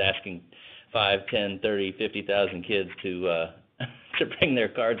ridership, is asking 5, 10, 30, 50,000 kids to bring their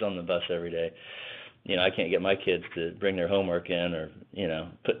cards on the bus every day. I can't get my kids to bring their homework in or,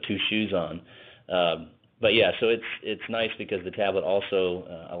 put 2 shoes on. But yeah, so it's nice because the tablet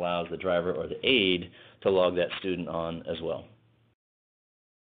also allows the driver or the aide to log that student on as well.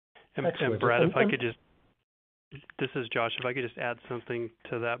 And Brad, if I could just, this is Josh, if I could just add something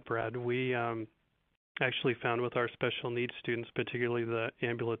to that, Brad. We actually found with our special needs students, particularly the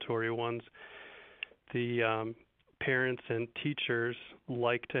ambulatory ones, the parents and teachers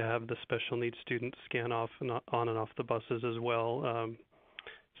like to have the special needs students scan off and on and off the buses as well,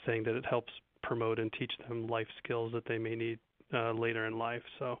 saying that it helps promote and teach them life skills that they may need later in life.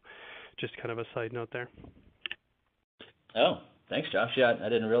 So just kind of a side note there. Oh, thanks, Josh. Yeah, I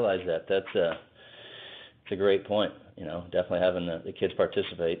didn't realize that. That's a great point. Definitely having the kids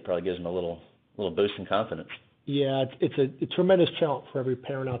participate probably gives them a little boost in confidence. Yeah, it's a tremendous challenge for every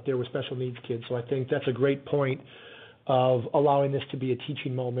parent out there with special needs kids. So I think that's a great point of allowing this to be a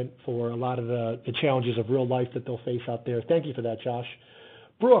teaching moment for a lot of the challenges of real life that they'll face out there. Thank you for that, Josh.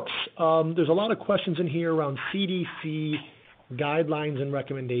 Brooks, there's a lot of questions in here around CDC guidelines and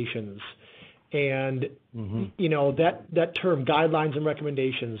recommendations. And, that term, guidelines and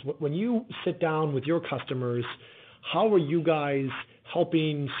recommendations, when you sit down with your customers, how are you guys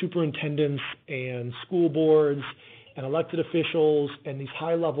helping superintendents and school boards and elected officials and these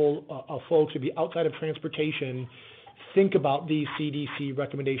high-level folks who be outside of transportation think about these CDC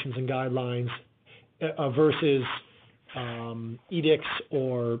recommendations and guidelines versus edicts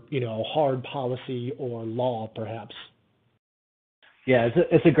or, hard policy or law, perhaps? Yeah,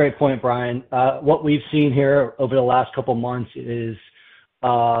 it's a great point, Brian. What we've seen here over the last couple months is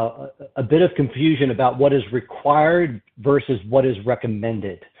a bit of confusion about what is required versus what is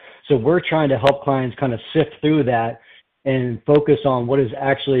recommended. So we're trying to help clients kind of sift through that and focus on what is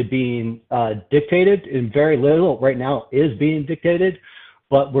actually being dictated, and very little right now is being dictated,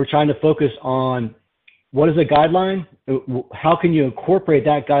 but we're trying to focus on what is a guideline, how can you incorporate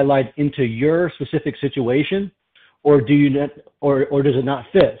that guideline into your specific situation, or do you not, or does it not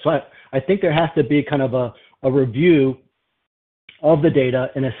fit? So I think there has to be kind of a review of the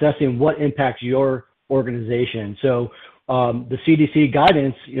data and assessing what impacts your organization. So the CDC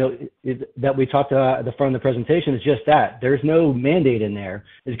guidance, that we talked about at the front of the presentation is just that. There's no mandate in there.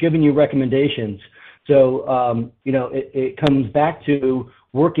 It's giving you recommendations. So, it comes back to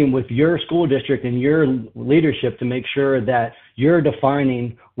working with your school district and your leadership to make sure that you're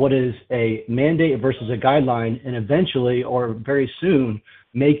defining what is a mandate versus a guideline, and eventually, or very soon,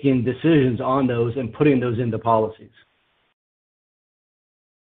 making decisions on those and putting those into policies.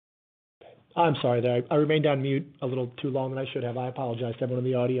 I'm sorry there. I remained on mute a little too long than I should have. I apologize to everyone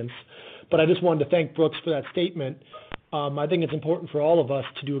in the audience. But I just wanted to thank Brooks for that statement. I think it's important for all of us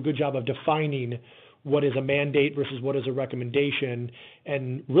to do a good job of defining what is a mandate versus what is a recommendation,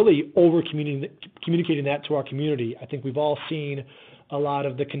 and really communicating that to our community. I think we've all seen a lot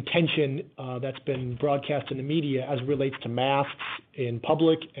of the contention that's been broadcast in the media as it relates to masks in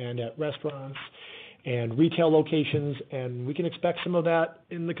public and at restaurants and retail locations, and we can expect some of that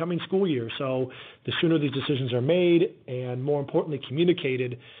in the coming school year. So the sooner these decisions are made and, more importantly,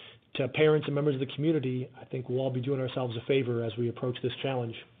 communicated to parents and members of the community, I think we'll all be doing ourselves a favor as we approach this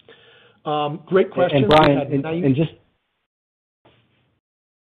challenge. Great question. And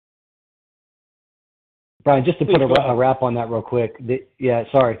Brian, just to put a wrap on that real quick.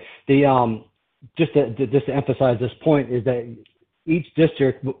 Just to emphasize this point is that each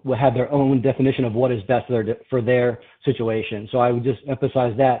district will have their own definition of what is best for their situation. So I would just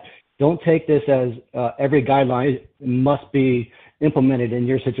emphasize that. Don't take this as every guideline must be implemented in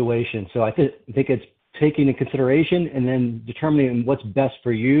your situation. So I think it's taking into consideration and then determining what's best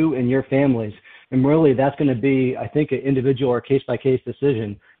for you and your families. And really, that's going to be, I think, an individual or case-by-case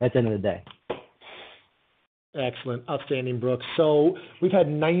decision at the end of the day. Excellent. Outstanding, Brooks. So we've had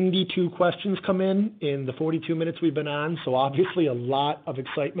 92 questions come in the 42 minutes we've been on. So obviously a lot of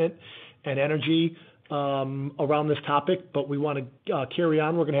excitement and energy around this topic, but we want to carry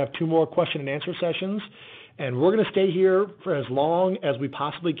on. We're going to have 2 more question and answer sessions, and we're going to stay here for as long as we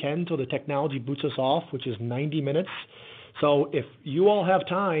possibly can until the technology boots us off, which is 90 minutes. So if you all have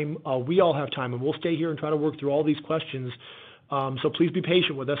time, we all have time, and we'll stay here and try to work through all these questions. So please be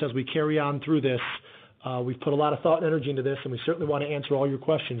patient with us as we carry on through this. We've put a lot of thought and energy into this, and we certainly want to answer all your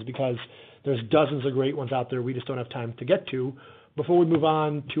questions because there's dozens of great ones out there we just don't have time to get to before we move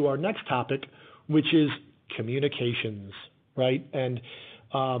on to our next topic, which is communications, right? And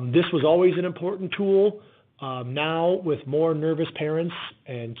this was always an important tool. Now, with more nervous parents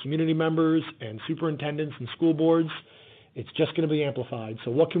and community members and superintendents and school boards, it's just going to be amplified.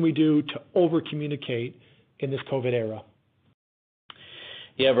 So what can we do to over-communicate in this COVID era?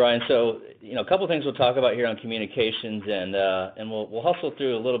 Yeah, Brian. So, a couple of things we'll talk about here on communications, and we'll hustle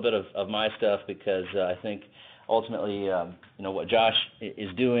through a little bit of my stuff because I think ultimately, what Josh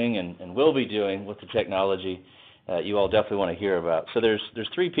is doing and will be doing with the technology, you all definitely want to hear about. So there's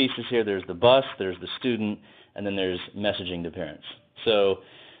 3 pieces here. There's the bus, there's the student, and then there's messaging to parents. So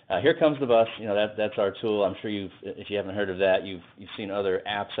here comes the bus. That's our tool. I'm sure if you haven't heard of that, you've seen other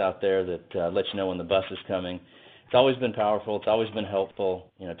apps out there that let you know when the bus is coming. It's always been powerful. It's always been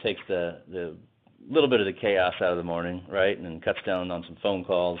helpful. It takes the little bit of the chaos out of the morning, right, and cuts down on some phone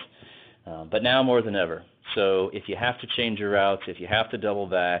calls. But now more than ever. So if you have to change your routes, if you have to double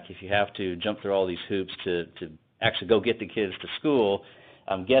back, if you have to jump through all these hoops to actually go get the kids to school,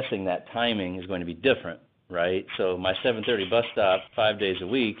 I'm guessing that timing is going to be different, right? So my 7:30 bus stop 5 days a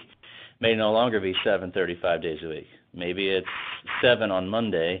week may no longer be 7:30 5 days a week. Maybe it's 7 on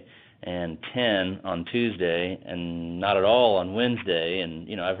Monday and 10 on Tuesday and not at all on Wednesday. And,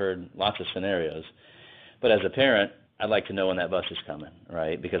 I've heard lots of scenarios. But as a parent, I'd like to know when that bus is coming,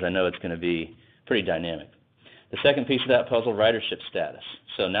 right? Because I know it's going to be pretty dynamic. The second piece of that puzzle, ridership status.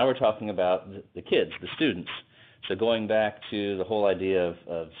 So now we're talking about the kids, the students. So going back to the whole idea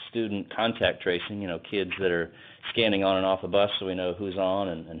of student contact tracing, kids that are scanning on and off a bus so we know who's on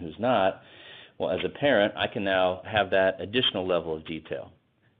and who's not. Well, as a parent, I can now have that additional level of detail.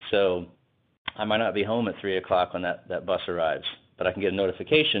 So I might not be home at 3 o'clock when that bus arrives, but I can get a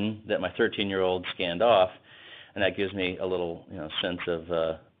notification that my 13-year-old scanned off, and that gives me a little sense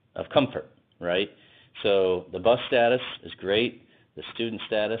of comfort, right? So the bus status is great. The student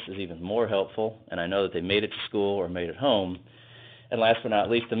status is even more helpful, and I know that they made it to school or made it home. And last but not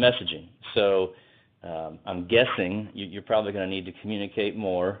least, the messaging. So I'm guessing you're probably going to need to communicate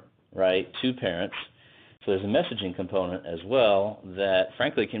more, right, to parents. So there's a messaging component as well that,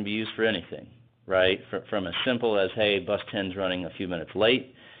 frankly, can be used for anything, right? From as simple as, hey, bus 10's running a few minutes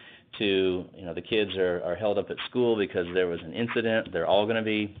late, to, the kids are held up at school because there was an incident. They're all going to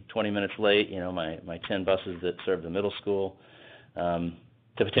be 20 minutes late, my 10 buses that serve the middle school, to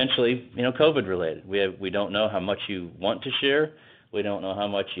potentially, COVID related. We don't know how much you want to share. We don't know how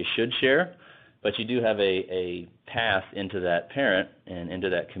much you should share, but you do have a path into that parent and into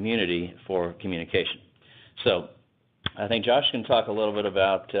that community for communication. So I think Josh can talk a little bit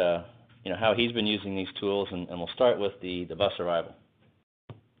about how he's been using these tools, and we'll start with the bus arrival.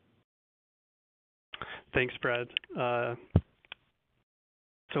 Thanks, Brad.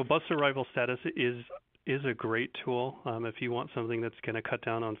 So bus arrival status is a great tool. If you want something that's going to cut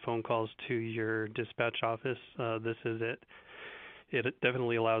down on phone calls to your dispatch office, this is it. It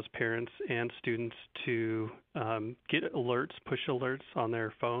definitely allows parents and students to get alerts, push alerts on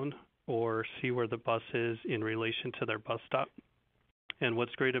their phone, or see where the bus is in relation to their bus stop. And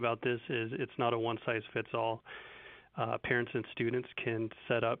what's great about this is it's not a one-size-fits-all. Parents and students can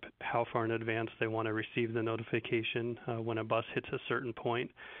set up how far in advance they want to receive the notification when a bus hits a certain point.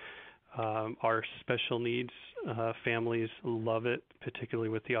 Our special needs families love it, particularly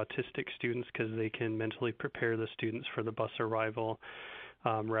with the autistic students, because they can mentally prepare the students for the bus arrival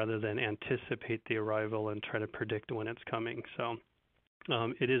rather than anticipate the arrival and try to predict when it's coming. So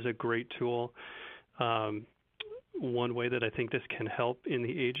it is a great tool. One way that I think this can help in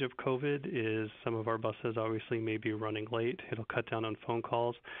the age of COVID is some of our buses obviously may be running late. It'll cut down on phone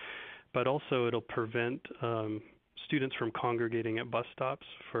calls, but also it'll prevent students from congregating at bus stops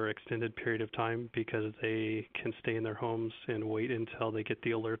for an extended period of time because they can stay in their homes and wait until they get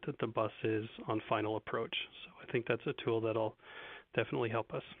the alert that the bus is on final approach. So I think that's a tool that'll definitely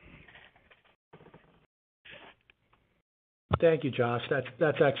help us. Thank you, Josh.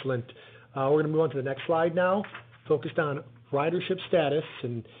 That's excellent. We're going to move on to the next slide now, focused on ridership status.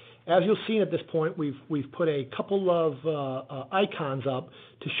 And as you'll see at this point, we've put a couple of icons up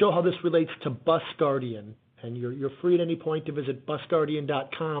to show how this relates to Bus Guardian. And you're free at any point to visit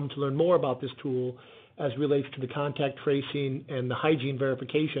busguardian.com to learn more about this tool as relates to the contact tracing and the hygiene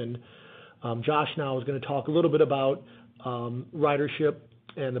verification. Josh now is going to talk a little bit about ridership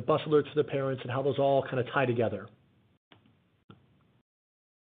and the bus alerts to the parents and how those all kind of tie together.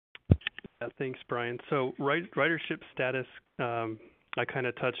 Yeah, thanks, Brian. So ridership status, I kind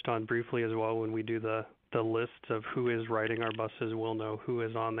of touched on briefly as well when we do the lists of who is riding our buses. We'll know who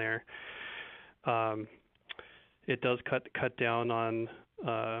is on there. It does cut down on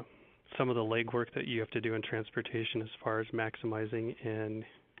some of the legwork that you have to do in transportation as far as maximizing and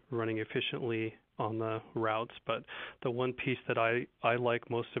running efficiently on the routes. But the one piece that I like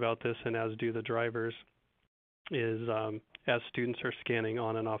most about this, and as do the drivers, is as students are scanning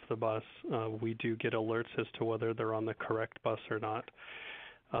on and off the bus, we do get alerts as to whether they're on the correct bus or not,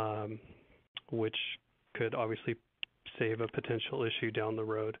 which could obviously save a potential issue down the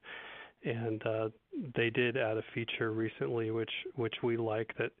road. And they did add a feature recently, which we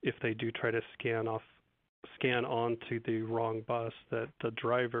like, that if they do try to scan onto the wrong bus, that the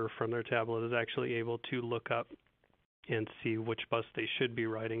driver from their tablet is actually able to look up and see which bus they should be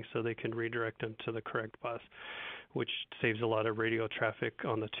riding so they can redirect them to the correct bus, which saves a lot of radio traffic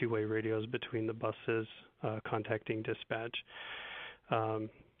on the two-way radios between the buses contacting dispatch.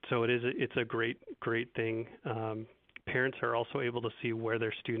 So it's a great thing. Parents are also able to see where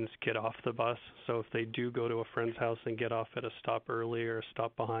their students get off the bus. So if they do go to a friend's house and get off at a stop early or a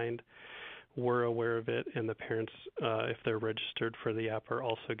stop behind, we're aware of it, and the parents, if they're registered for the app, are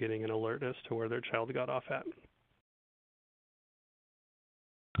also getting an alert as to where their child got off at.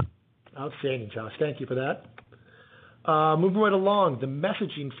 Outstanding, Josh. Thank you for that. Moving right along, the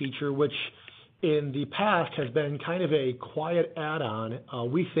messaging feature, which in the past has been kind of a quiet add-on,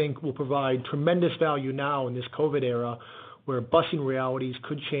 we think will provide tremendous value now in this COVID era where busing realities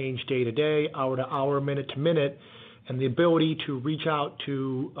could change day to day, hour to hour, minute to minute, and the ability to reach out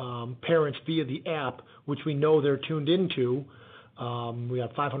to parents via the app, which we know they're tuned into. We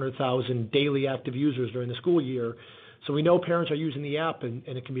have 500,000 daily active users during the school year. So we know parents are using the app, and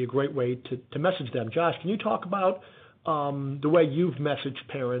it can be a great way to message them. Josh, can you talk about the way you've messaged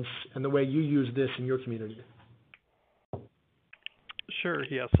parents and the way you use this in your community? Sure,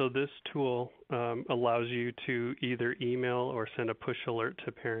 yeah. So this tool allows you to either email or send a push alert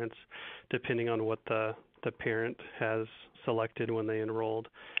to parents, depending on what the parent has selected when they enrolled.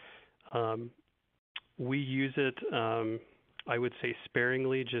 We use it, I would say,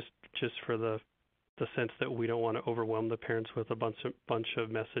 sparingly, just for the sense that we don't want to overwhelm the parents with a bunch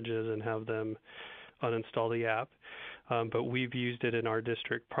of messages and have them uninstall the app. But we've used it in our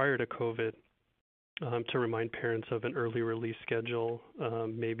district prior to COVID to remind parents of an early release schedule.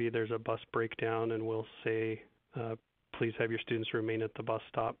 Maybe there's a bus breakdown, and we'll say, please have your students remain at the bus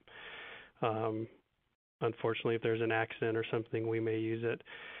stop. Unfortunately, if there's an accident or something, we may use it.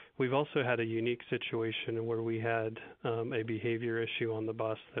 We've also had a unique situation where we had a behavior issue on the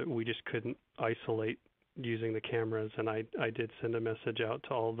bus that we just couldn't isolate using the cameras, and I did send a message out to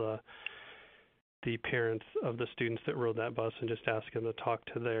all the parents of the students that rode that bus and just ask them to talk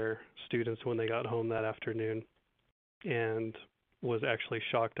to their students when they got home that afternoon, and was actually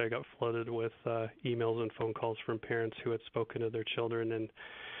shocked. I got flooded with emails and phone calls from parents who had spoken to their children and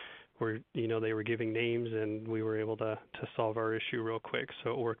they were giving names, and we were able to solve our issue real quick.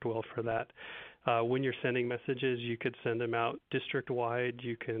 So it worked well for that. When you're sending messages, you could send them out district-wide.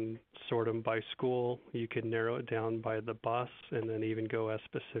 You can sort them by school. You can narrow it down by the bus, and then even go as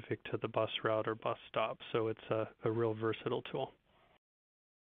specific to the bus route or bus stop. So it's a real versatile tool.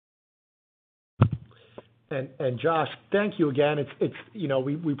 And Josh, thank you again. It's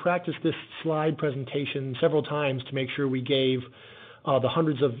we practiced this slide presentation several times to make sure we gave the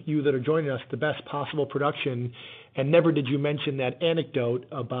hundreds of you that are joining us the best possible production. And never did you mention that anecdote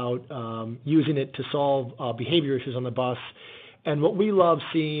about using it to solve behavior issues on the bus. And what we love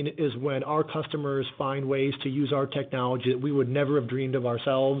seeing is when our customers find ways to use our technology that we would never have dreamed of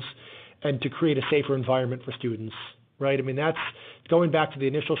ourselves, and to create a safer environment for students, right? I mean, that's going back to the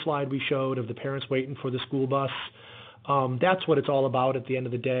initial slide we showed of the parents waiting for the school bus. That's what it's all about at the end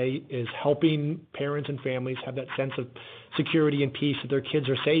of the day, is helping parents and families have that sense of security and peace that their kids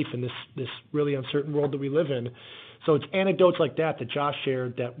are safe in this really uncertain world that we live in. So it's anecdotes like that Josh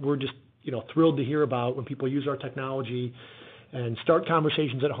shared that we're just thrilled to hear about when people use our technology and start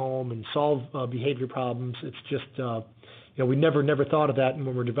conversations at home and solve behavior problems. It's just we never thought of that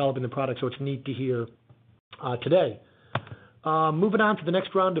when we're developing the product, so it's neat to hear today. Moving on to the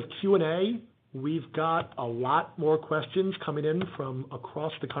next round of Q&A. We've got a lot more questions coming in from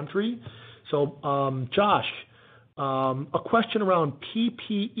across the country. So, Josh, a question around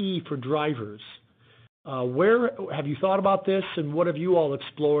PPE for drivers. Where have you thought about this, and what have you all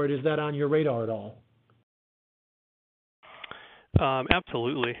explored? Is that on your radar at all?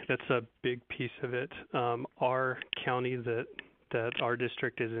 Absolutely. That's a big piece of it. Our county that our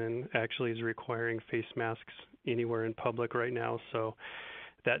district is in actually is requiring face masks anywhere in public right now. So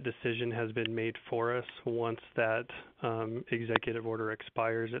that decision has been made for us. Once that executive order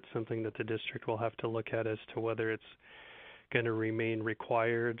expires, it's something that the district will have to look at as to whether it's going to remain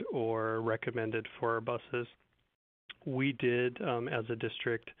required or recommended for our buses. We did, as a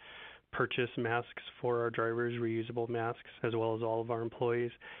district, purchase masks for our drivers, reusable masks, as well as all of our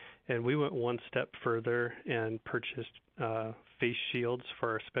employees. And we went one step further and purchased face shields for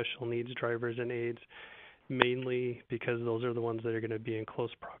our special needs drivers and aides, mainly because those are the ones that are going to be in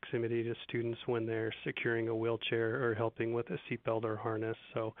close proximity to students when they're securing a wheelchair or helping with a seatbelt or harness.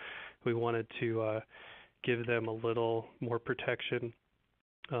 So we wanted to give them a little more protection.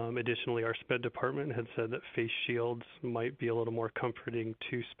 Additionally, our SPED department had said that face shields might be a little more comforting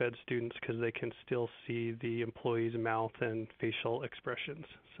to SPED students because they can still see the employee's mouth and facial expressions.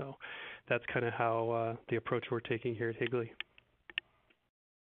 So that's kind of how the approach we're taking here at Higley.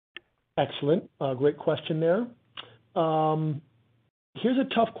 Excellent. Great question there. Here's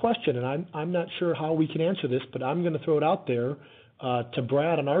a tough question, and I'm not sure how we can answer this, but I'm going to throw it out there to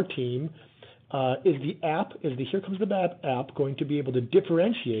Brad on our team. Is the Here Comes the Bad app going to be able to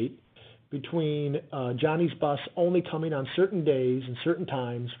differentiate between Johnny's Bus only coming on certain days and certain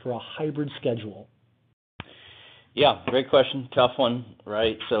times for a hybrid schedule? Yeah, great question. Tough one,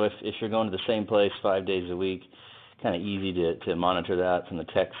 right? So if you're going to the same place 5 days a week, kind of easy to monitor that from the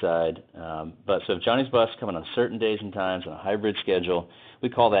tech side. But so if Johnny's Bus coming on certain days and times on a hybrid schedule, we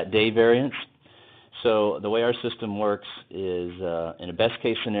call that day variance. So the way our system works is in a best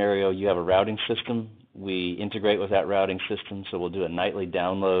case scenario, you have a routing system. We integrate with that routing system, so we'll do a nightly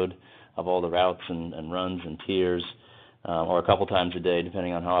download of all the routes and runs and tiers, or a couple times a day,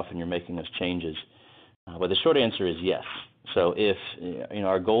 depending on how often you're making those changes. But the short answer is yes. So if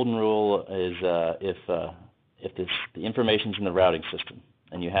our golden rule is if the information's in the routing system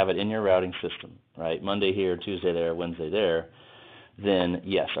and you have it in your routing system, right, Monday here, Tuesday there, Wednesday there, then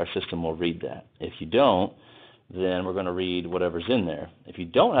yes, our system will read that. If you don't, then we're going to read whatever's in there. If you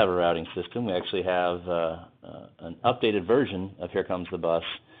don't have a routing system, we actually have an updated version of Here Comes the Bus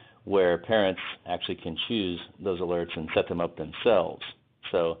where parents actually can choose those alerts and set them up themselves.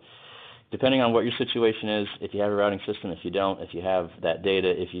 So depending on what your situation is, if you have a routing system, if you don't, if you have that data,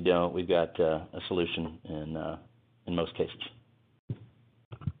 if you don't, we've got a solution in most cases.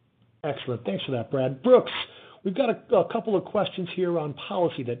 Excellent. Thanks for that, Brad. Brooks, we've got a couple of questions here on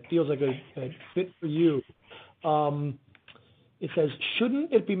policy that feels like a fit for you. It says,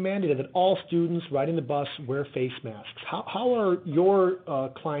 shouldn't it be mandated that all students riding the bus wear face masks? How are your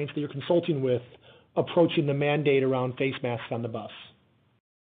clients that you're consulting with approaching the mandate around face masks on the bus?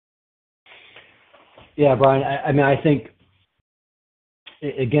 Yeah, Brian, I think,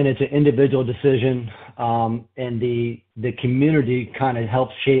 again, it's an individual decision, and the community kind of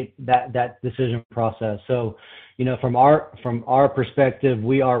helps shape that decision process. So, from our perspective,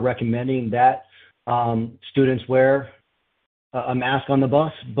 we are recommending that students wear a mask on the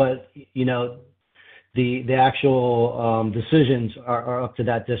bus, but the actual decisions are up to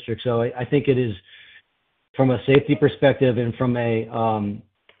that district. So I think it is, from a safety perspective and from a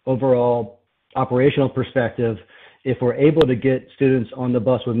overall operational perspective, if we're able to get students on the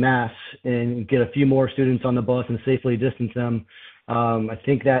bus with masks and get a few more students on the bus and safely distance them, I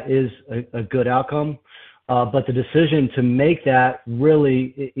think that is a good outcome. But the decision to make that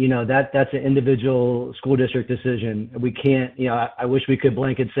really, that's an individual school district decision. We can't, I wish we could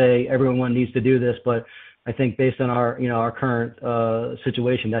blanket say everyone needs to do this, but I think based on our current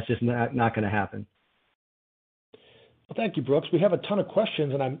situation, that's just not going to happen. Well, thank you, Brooks. We have a ton of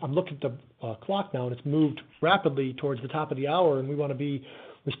questions, and I'm looking at the clock now, and it's moved rapidly towards the top of the hour, and we want to be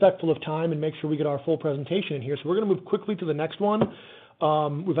respectful of time and make sure we get our full presentation in here. So we're going to move quickly to the next one.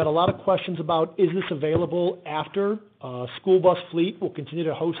 We've had a lot of questions about, is this available after? School Bus Fleet will continue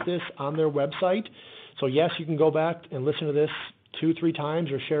to host this on their website. So yes, you can go back and listen to this 2-3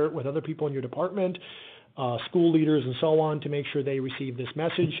 times or share it with other people in your department, school leaders and so on, to make sure they receive this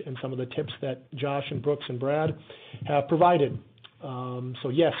message and some of the tips that Josh and Brooks and Brad have provided. So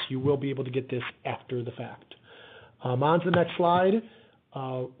yes, you will be able to get this after the fact. On to the next slide,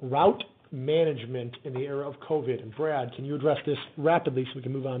 route management in the era of COVID. And Brad, can you address this rapidly so we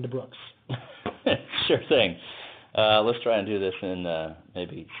can move on to Brooks? Sure thing. Let's try and do this in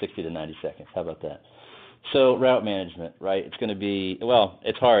maybe 60 to 90 seconds. How about that? So route management, right? It's going to be,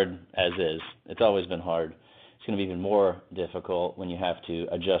 it's hard as is. It's always been hard. It's going to be even more difficult when you have to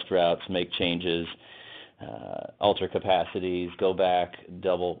adjust routes, make changes, alter capacities, go back,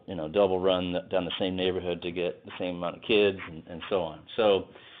 double run down the same neighborhood to get the same amount of kids, and so on. So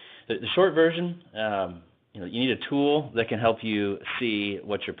the short version, you need a tool that can help you see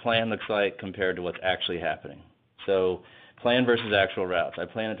what your plan looks like compared to what's actually happening. So plan versus actual routes. I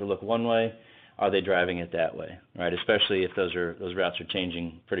plan it to look one way. Are they driving it that way? Right? Especially if those routes are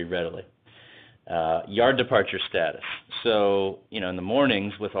changing pretty readily. Yard departure status. So in the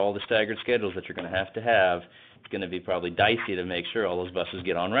mornings with all the staggered schedules that you're going to have, it's going to be probably dicey to make sure all those buses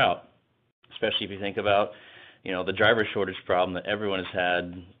get on route. Especially if you think about the driver shortage problem that everyone has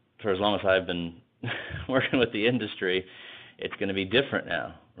had for as long as I've been working with the industry. It's going to be different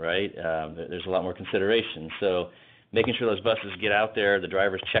now, right? There's a lot more consideration. So making sure those buses get out there, the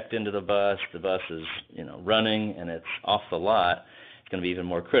driver's checked into the bus is running and it's off the lot, it's going to be even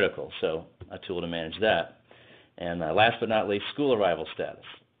more critical. So a tool to manage that. And last but not least, school arrival status.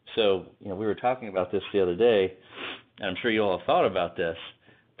 So we were talking about this the other day, and I'm sure you all have thought about this.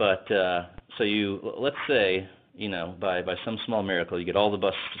 But let's say by some small miracle, you get all the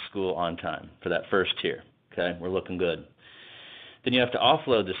buses to school on time for that first tier. Okay, we're looking good. Then you have to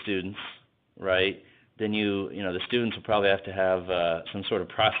offload the students, right? Then the students will probably have to have some sort of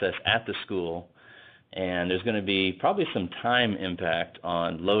process at the school, and there's going to be probably some time impact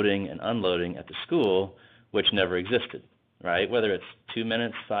on loading and unloading at the school, which never existed, right? Whether it's 2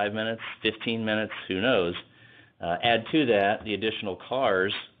 minutes, 5 minutes, 15 minutes, who knows? Add to that the additional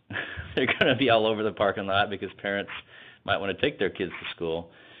cars. They're going to be all over the parking lot because parents might want to take their kids to school.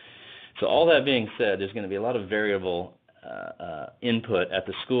 So all that being said, there's going to be a lot of variable input at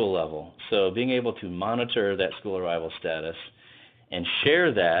the school level. So being able to monitor that school arrival status and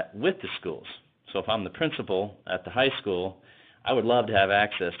share that with the schools. So if I'm the principal at the high school, I would love to have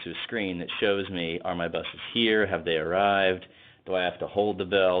access to a screen that shows me, are my buses here? Have they arrived? Do I have to hold the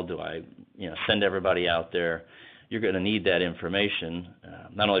bell? Do I send everybody out there? You're going to need that information,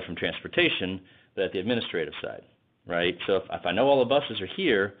 not only from transportation, but at the administrative side, right? So if I know all the buses are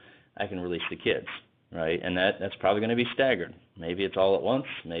here, I can release the kids, right? And that's probably going to be staggered. Maybe it's all at once.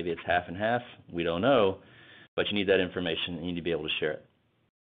 Maybe it's half and half. We don't know. But you need that information, and you need to be able to share it.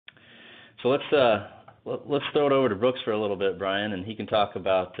 So let's Let's throw it over to Brooks for a little bit, Brian, and he can talk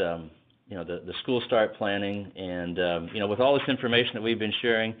about the school start planning. And with all this information that we've been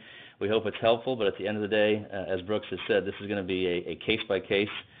sharing, we hope it's helpful. But at the end of the day, as Brooks has said, this is going to be a case-by-case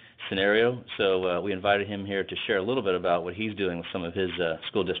scenario. So we invited him here to share a little bit about what he's doing with some of his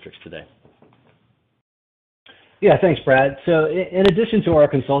school districts today. Yeah, thanks, Brad. So in addition to our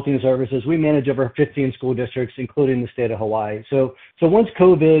consulting services, we manage over 15 school districts, including the state of Hawaii. So once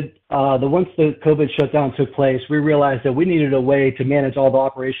the COVID shutdown took place, we realized that we needed a way to manage all the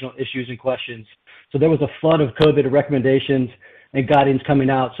operational issues and questions. So there was a flood of COVID recommendations and guidance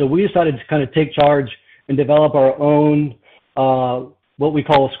coming out. So we decided to kind of take charge and develop our own what we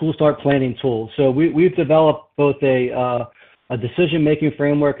call a school start planning tool. So we've developed both a decision-making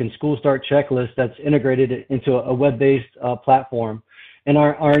framework and school start checklist that's integrated into a web-based platform. And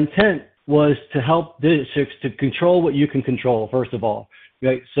our intent was to help districts to control what you can control, first of all,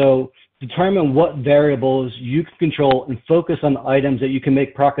 right? So determine what variables you can control and focus on the items that you can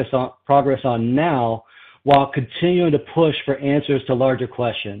make progress on now while continuing to push for answers to larger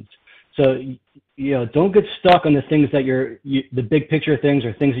questions. So, don't get stuck on the things that the big picture things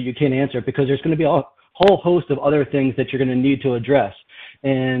or things that you can't answer, because there's going to be a whole host of other things that you're going to need to address.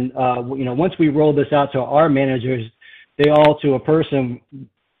 And, once we rolled this out to our managers, they all to a person,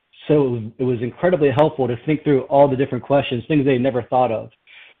 so it was incredibly helpful to think through all the different questions, things they never thought of.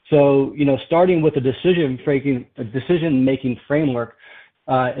 So, starting with a decision-making framework,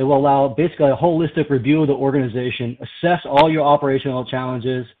 it will allow basically a holistic review of the organization, assess all your operational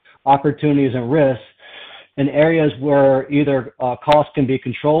challenges, opportunities, and risks in areas where either costs can be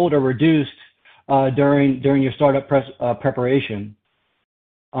controlled or reduced during your startup preparation.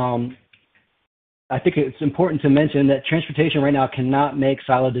 I think it's important to mention that transportation right now cannot make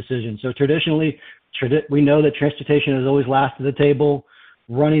siloed decisions. So traditionally, we know that transportation is always last to the table,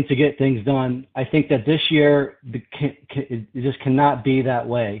 running to get things done. I think that this year, it just cannot be that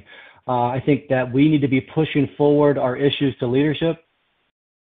way. I think that we need to be pushing forward our issues to leadership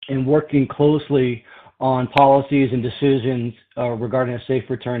and working closely on policies and decisions regarding a safe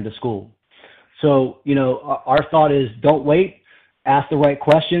return to school. So, our thought is don't wait, ask the right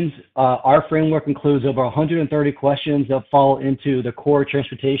questions. Our framework includes over 130 questions that fall into the core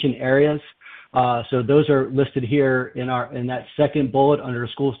transportation areas. So those are listed here in that second bullet under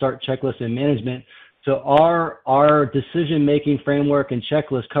school start checklist and management. So our decision-making framework and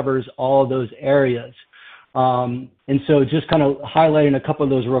checklist covers all of those areas. And so just kind of highlighting a couple of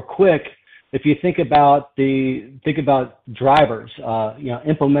those real quick. If you think about drivers,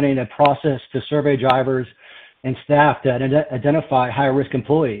 implementing a process to survey drivers and staff to identify high-risk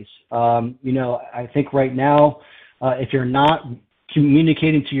employees. I think right now, if you're not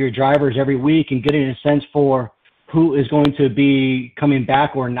communicating to your drivers every week and getting a sense for who is going to be coming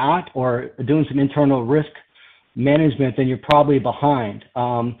back or not, or doing some internal risk management, then you're probably behind.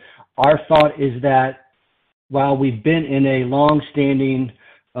 Our thought is that while we've been in a long-standing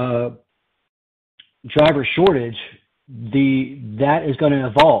driver shortage, that is going to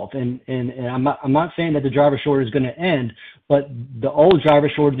evolve, and I'm not saying that the driver shortage is going to end, but the old driver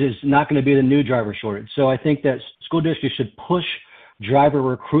shortage is not going to be the new driver shortage. So I think that school districts should push driver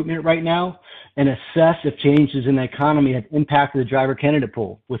recruitment right now and assess if changes in the economy have impacted the driver candidate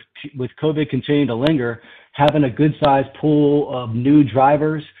pool. With COVID continuing to linger, having a good-sized pool of new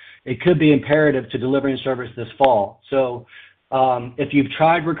drivers, it could be imperative to delivering service this fall. So if you've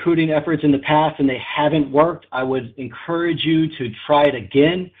tried recruiting efforts in the past and they haven't worked, I would encourage you to try it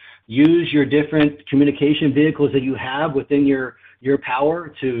again. Use your different communication vehicles that you have within your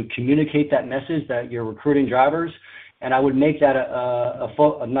power to communicate that message that you're recruiting drivers. And I would make that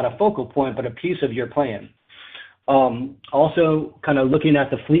not a focal point, but a piece of your plan. Also, kind of looking at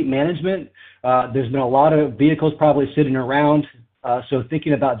the fleet management, there's been a lot of vehicles probably sitting around. So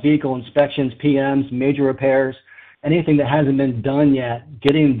thinking about vehicle inspections, PMs, major repairs, anything that hasn't been done yet,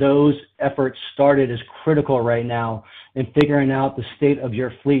 getting those efforts started is critical right now in figuring out the state of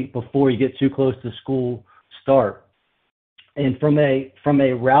your fleet before you get too close to school start. And from a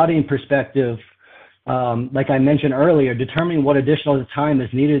routing perspective, like I mentioned earlier, determining what additional time is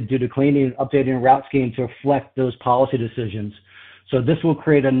needed due to cleaning and updating route scheme to reflect those policy decisions. So this will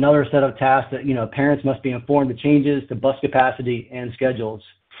create another set of tasks that, parents must be informed of changes to bus capacity and schedules.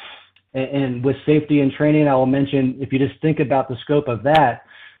 And with safety and training, I will mention, if you just think about the scope of that,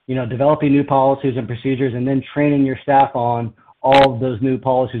 developing new policies and procedures and then training your staff on all of those new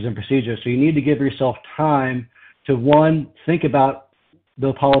policies and procedures. So you need to give yourself time to, one, think about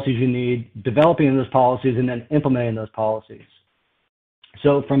the policies you need, developing those policies, and then implementing those policies.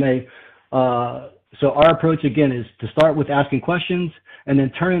 So from a So our approach, again, is to start with asking questions and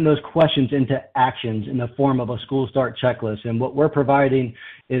then turning those questions into actions in the form of a school start checklist. And what we're providing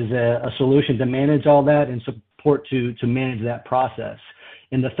is a solution to manage all that and support to manage that process.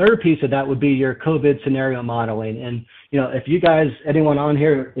 And the third piece of that would be your COVID scenario modeling. And, if you guys, anyone on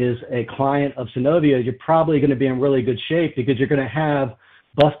here is a client of Synovia, you're probably going to be in really good shape because you're going to have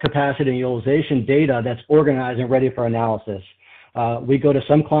bus capacity and utilization data that's organized and ready for analysis. We go to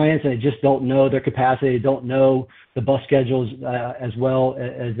some clients and they just don't know their capacity, don't know the bus schedules as well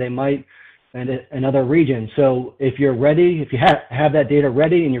as they might in other regions. So if you're ready, if you have that data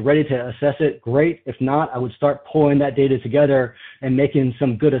ready and you're ready to assess it, great. If not, I would start pulling that data together and making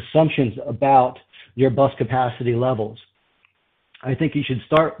some good assumptions about your bus capacity levels. I think you should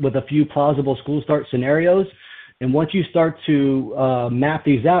start with a few plausible school start scenarios. And once you start to map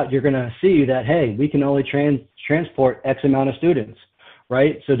these out, you're going to see that, hey, we can only transport X amount of students,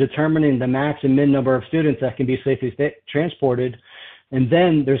 right? So determining the max and min number of students that can be safely transported. And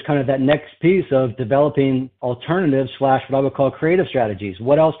then there's kind of that next piece of developing alternatives / what I would call creative strategies.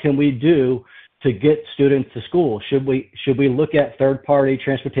 What else can we do to get students to school? Should we look at third-party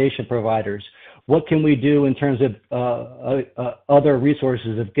transportation providers? What can we do in terms of other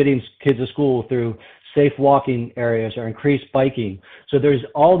resources of getting kids to school through safe walking areas or increased biking? So there's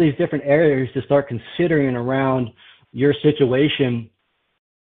all these different areas to start considering around your situation,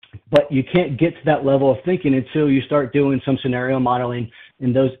 but you can't get to that level of thinking until you start doing some scenario modeling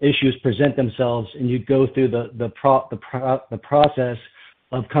and those issues present themselves and you go through the process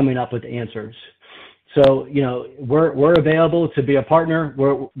of coming up with answers. So, we're available to be a partner.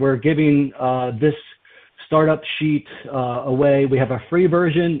 We're giving this startup sheet away. We have a free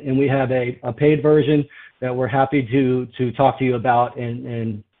version and we have a paid version that we're happy to talk to you about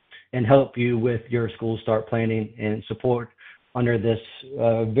and help you with your school start planning and support under this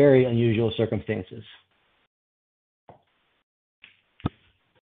very unusual circumstances.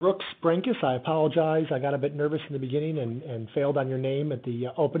 Brooks Brankus, I apologize. I got a bit nervous in the beginning and failed on your name at the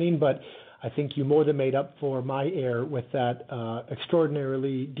opening, but I think you more than made up for my error with that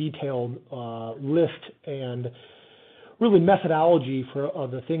extraordinarily detailed list and really methodology for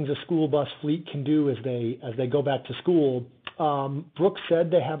the things a school bus fleet can do as they go back to school. Brooks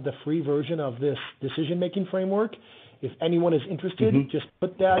said they have the free version of this decision-making framework. If anyone is interested, just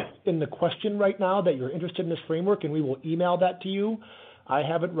put that in the question right now that you're interested in this framework, and we will email that to you. I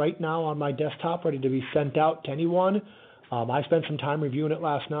have it right now on my desktop ready to be sent out to anyone. I spent some time reviewing it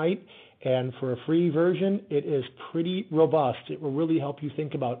last night, and for a free version, it is pretty robust. It will really help you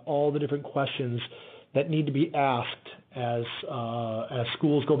think about all the different questions that need to be asked as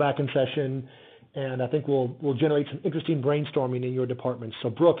schools go back in session, and I think we'll generate some interesting brainstorming in your department.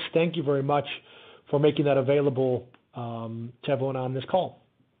 So Brooks, thank you very much for making that available to everyone on this call.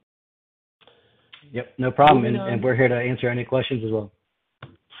 Yep, no problem, and we're here to answer any questions as well.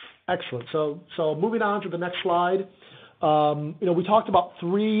 Excellent. So moving on to the next slide. We talked about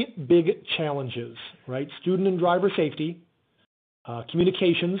three big challenges, right? Student and driver safety,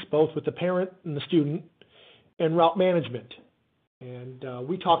 communications, both with the parent and the student, and route management. And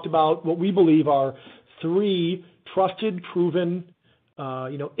we talked about what we believe are three trusted, proven,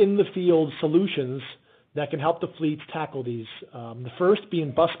 in the field solutions that can help the fleets tackle these. The first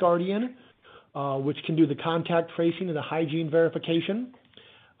being Bus Guardian, which can do the contact tracing and the hygiene verification.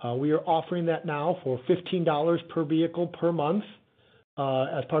 We are offering that now for $15 per vehicle per month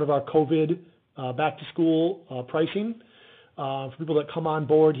as part of our COVID back-to-school pricing. For people that come on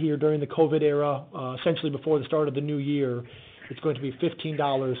board here during the COVID era, essentially before the start of the new year, it's going to be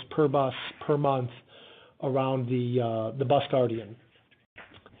 $15 per bus per month around the Bus Guardian.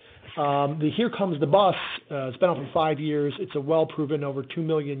 The Here Comes the Bus, it's been out for 5 years. It's a well-proven, over 2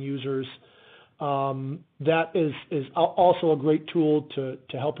 million users. That is also a great tool to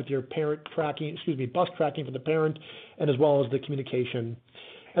help with your bus tracking for the parent, and as well as the communication.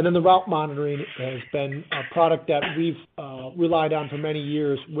 And then the route monitoring has been a product that we've relied on for many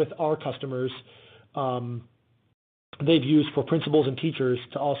years with our customers. They've used for principals and teachers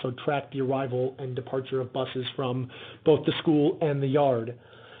to also track the arrival and departure of buses from both the school and the yard.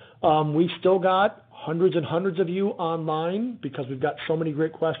 We've still got hundreds and hundreds of you online because we've got so many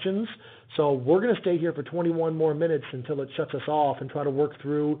great questions. So we're going to stay here for 21 more minutes until it shuts us off and try to work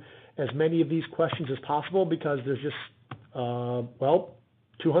through as many of these questions as possible because there's just,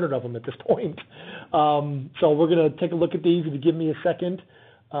 200 of them at this point. So we're going to take a look at these. If you give me a second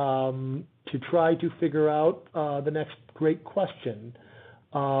to try to figure out the next great question.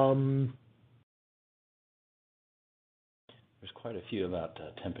 There's quite a few about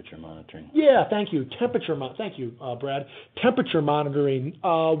temperature monitoring. Yeah, thank you. Thank you, Brad. Temperature monitoring.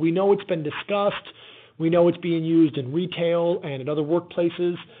 We know it's been discussed. We know it's being used in retail and in other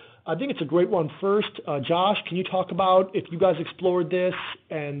workplaces. I think it's a great one. First, Josh, can you talk about if you guys explored this?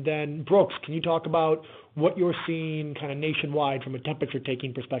 And then Brooks, can you talk about what you're seeing kind of nationwide from a temperature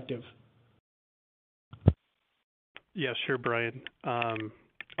taking perspective? Yeah, sure, Brian.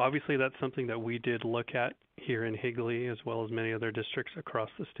 Obviously, that's something that we did look at here in Higley, as well as many other districts across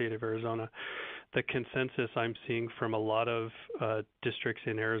the state of Arizona. The consensus I'm seeing from a lot of districts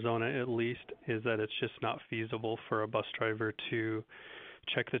in Arizona, at least, is that it's just not feasible for a bus driver to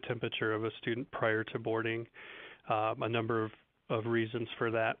check the temperature of a student prior to boarding. A number of reasons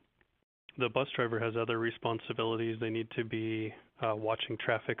for that. The bus driver has other responsibilities. They need to be watching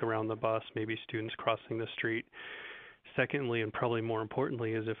traffic around the bus, maybe students crossing the street. Secondly, and probably more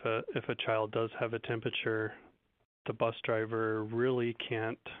importantly, is if a child does have a temperature, the bus driver really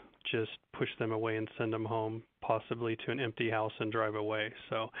can't just push them away and send them home, possibly to an empty house and drive away.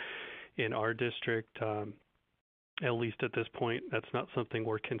 So in our district, at least at this point, that's not something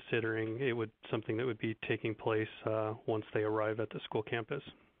we're considering. It would something that would be taking place once they arrive at the school campus.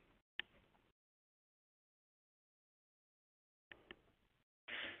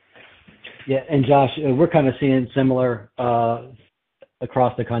 Yeah, and Josh, we're kind of seeing similar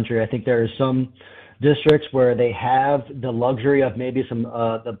across the country. I think there are some districts where they have the luxury of maybe some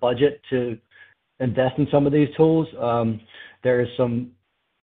the budget to invest in some of these tools. There is some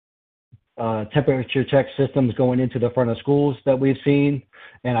temperature check systems going into the front of schools that we've seen,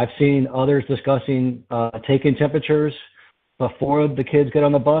 and I've seen others discussing taking temperatures before the kids get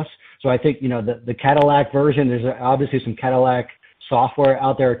on the bus. So I think, the Cadillac version, there's obviously some Cadillac software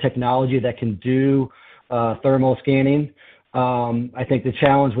out there, technology that can do thermal scanning. I think the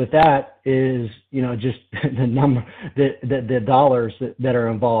challenge with that is, just the dollars that are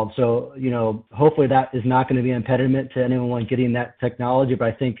involved. So, hopefully that is not going to be an impediment to anyone getting that technology. But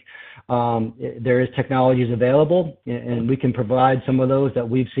I think there is technologies available, and we can provide some of those that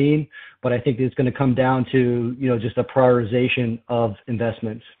we've seen. But I think it's going to come down to, just a prioritization of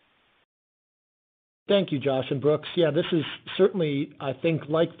investments. Thank you, Josh and Brooks. Yeah, this is certainly, I think,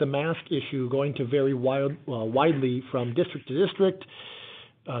 like the mask issue, going to vary widely from district to district,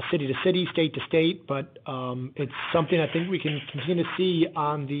 city to city, state to state. But it's something I think we can continue to see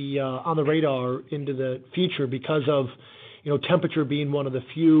on the radar into the future because of, temperature being one of the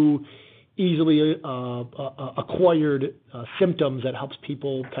few easily acquired symptoms that helps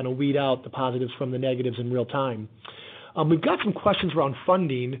people kind of weed out the positives from the negatives in real time. We've got some questions around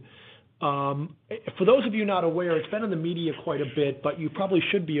funding. For those of you not aware, it's been in the media quite a bit, but you probably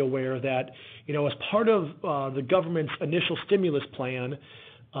should be aware that, as part of the government's initial stimulus plan,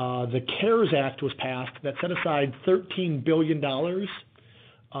 the CARES Act was passed that set aside $13 billion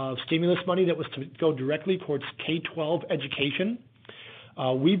of stimulus money that was to go directly towards K-12 education.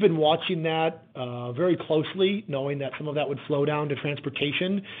 We've been watching that very closely, knowing that some of that would flow down to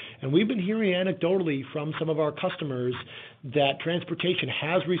transportation. And we've been hearing anecdotally from some of our customers that transportation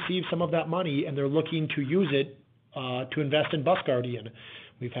has received some of that money, and they're looking to use it to invest in Bus Guardian.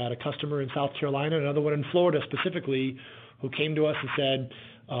 We've had a customer in South Carolina, another one in Florida specifically, who came to us and said,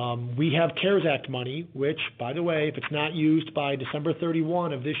 we have CARES Act money, which, by the way, if it's not used by December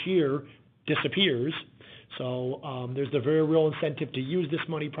 31 of this year, disappears. So there's a very real incentive to use this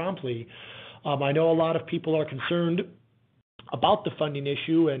money promptly. I know a lot of people are concerned about the funding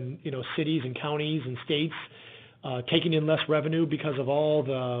issue and, cities and counties and states taking in less revenue because of all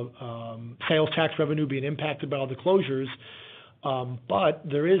the sales tax revenue being impacted by all the closures. But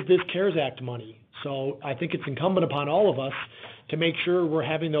there is this CARES Act money. So I think it's incumbent upon all of us to make sure we're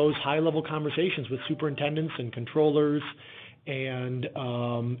having those high-level conversations with superintendents and controllers and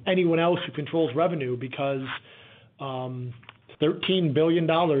anyone else who controls revenue, because $13 billion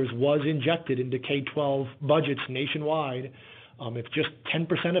was injected into K-12 budgets nationwide. If just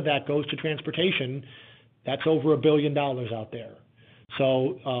 10% of that goes to transportation, that's over $1 billion out there.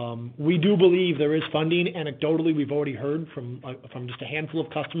 So we do believe there is funding. Anecdotally, we've already heard from just a handful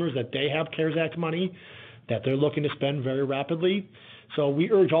of customers that they have CARES Act money that they're looking to spend very rapidly. So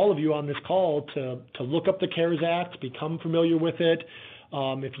we urge all of you on this call to look up the CARES Act, become familiar with it.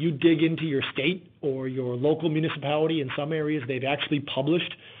 If you dig into your state or your local municipality, in some areas they've actually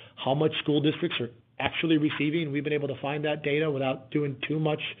published how much school districts are actually receiving. We've been able to find that data without doing too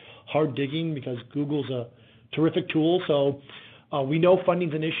much hard digging because Google's a terrific tool. So we know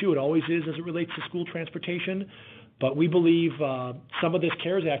funding's an issue. It always is as it relates to school transportation. But we believe some of this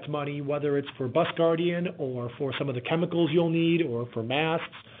CARES Act money, whether it's for Bus Guardian or for some of the chemicals you'll need or for masks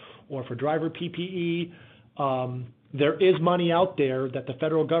or for driver PPE, there is money out there that the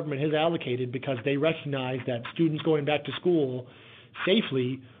federal government has allocated because they recognize that students going back to school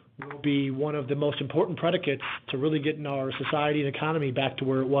safely will be one of the most important predicates to really getting our society and economy back to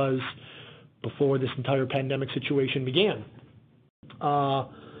where it was before this entire pandemic situation began.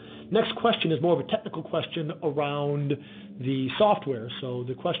 Next question is more of a technical question around the software. So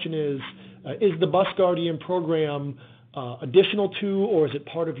the question is the Bus Guardian program additional to, or is it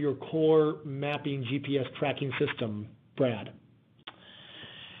part of your core mapping GPS tracking system, Brad?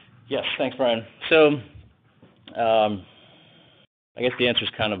 Yes, thanks, Brian. So I guess the answer is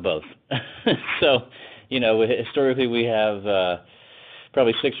kind of both. So, historically we have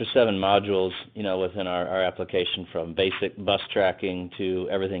probably 6 or 7 modules, within our application, from basic bus tracking to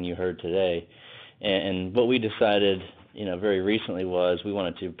everything you heard today. And what we decided, very recently was we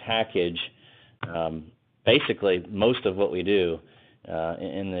wanted to package basically most of what we do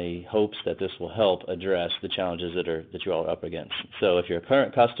in the hopes that this will help address the challenges that you all are up against. So if you're a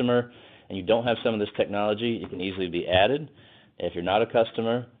current customer and you don't have some of this technology, it can easily be added. If you're not a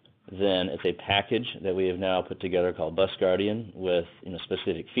customer, then it's a package that we have now put together called Bus Guardian with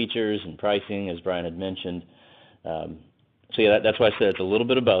specific features and pricing, as Brian had mentioned. So yeah, that's why I said it's a little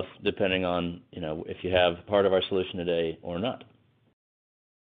bit of both, depending on if you have part of our solution today or not.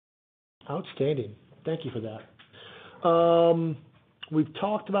 Outstanding. Thank you for that. We've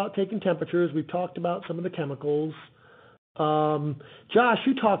talked about taking temperatures. We've talked about some of the chemicals. Josh,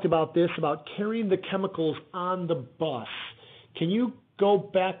 you talked about this, about carrying the chemicals on the bus. Can you go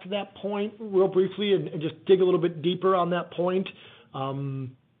back to that point real briefly and just dig a little bit deeper on that point?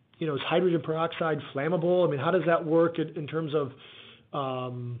 Is hydrogen peroxide flammable? I mean, how does that work in terms of,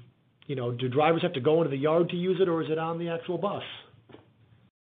 do drivers have to go into the yard to use it, or is it on the actual bus?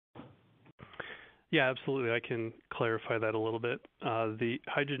 Yeah, absolutely. I can clarify that a little bit. The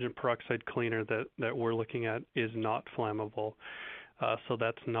hydrogen peroxide cleaner that we're looking at is not flammable, so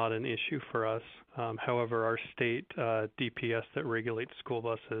that's not an issue for us. However, our state DPS that regulates school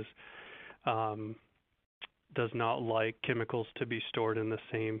buses does not like chemicals to be stored in the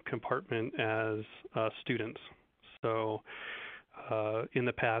same compartment as students. So in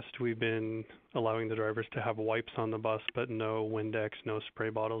the past, we've been allowing the drivers to have wipes on the bus, but no Windex, no spray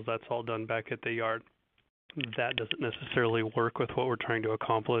bottles. That's all done back at the yard. That doesn't necessarily work with what we're trying to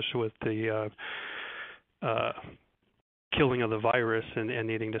accomplish with the killing of the virus and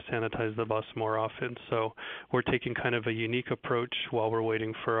needing to sanitize the bus more often. So we're taking kind of a unique approach while we're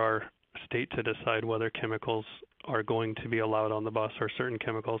waiting for our state to decide whether chemicals are going to be allowed on the bus, or certain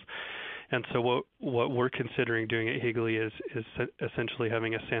chemicals. And so what we're considering doing at Higley is essentially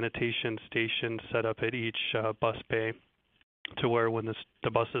having a sanitation station set up at each bus bay, to where when the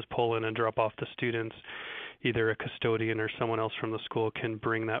buses pull in and drop off the students, either a custodian or someone else from the school can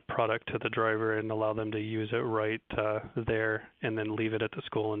bring that product to the driver and allow them to use it right there, and then leave it at the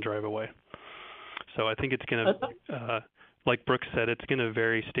school and drive away. So I think it's going to, like Brooks said, it's going to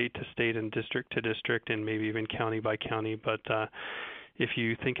vary state to state and district to district, and maybe even county by county. But if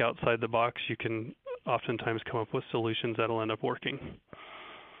you think outside the box, you can oftentimes come up with solutions that'll end up working.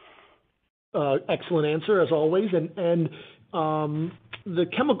 Excellent answer, as always. And the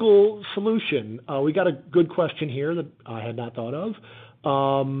chemical solution, we got a good question here that I had not thought of.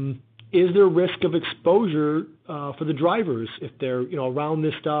 Is there risk of exposure for the drivers if they're around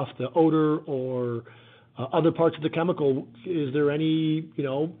this stuff, the odor or other parts of the chemical? Is there any,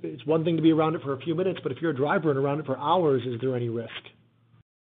 it's one thing to be around it for a few minutes, but if you're a driver and around it for hours, is there any risk?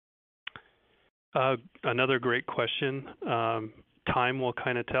 Another great question. Time will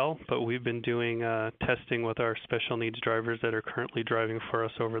kind of tell, but we've been doing testing with our special needs drivers that are currently driving for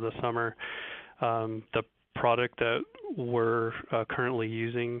us over the summer. The product that we're currently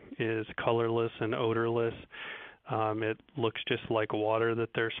using is colorless and odorless. It looks just like water that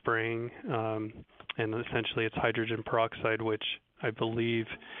they're spraying, and essentially it's hydrogen peroxide, which I believe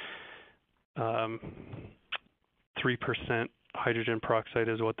 3% hydrogen peroxide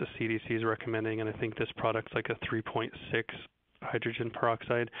is what the CDC is recommending, and I think this product's like a 3.6 hydrogen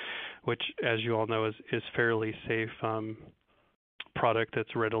peroxide, which, as you all know, is fairly safe product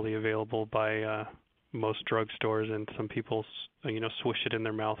that's readily available by most drugstores, and some people swish it in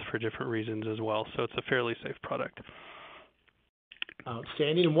their mouth for different reasons as well. So it's a fairly safe product.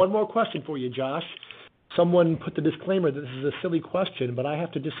 Outstanding. And one more question for you, Josh. Someone put the disclaimer that this is a silly question, but I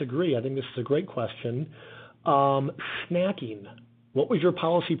have to disagree. I think this is a great question. Snacking. What was your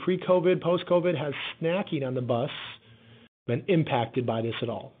policy pre-COVID, post-COVID? Has snacking on the bus been impacted by this at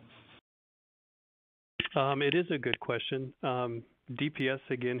all? It is a good question. DPS,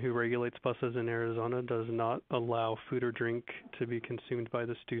 again, who regulates buses in Arizona, does not allow food or drink to be consumed by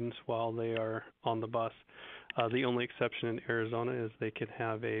the students while they are on the bus. The only exception in Arizona is they can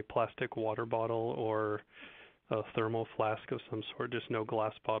have a plastic water bottle or a thermal flask of some sort, just no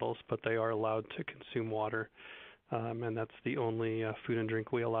glass bottles, but they are allowed to consume water. And that's the only food and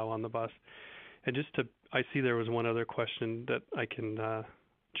drink we allow on the bus. And I see there was one other question that I can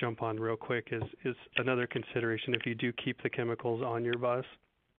jump on real quick is another consideration. If you do keep the chemicals on your bus,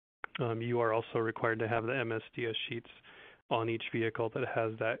 you are also required to have the MSDS sheets on each vehicle that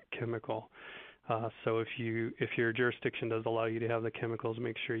has that chemical. So if your jurisdiction does allow you to have the chemicals,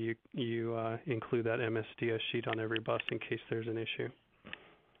 make sure you include that MSDS sheet on every bus in case there's an issue.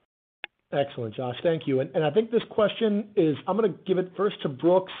 Excellent, Josh. Thank you. And I think this question is, I'm going to give it first to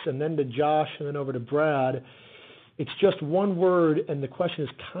Brooks and then to Josh and then over to Brad. It's just one word, and the question is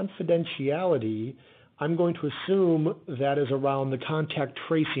confidentiality. I'm going to assume that is around the contact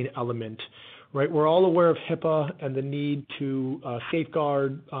tracing element, right? We're all aware of HIPAA and the need to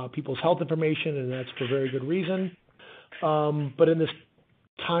safeguard people's health information, and that's for very good reason. But in this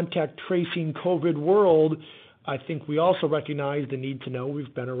contact tracing COVID world, I think we also recognize the need to know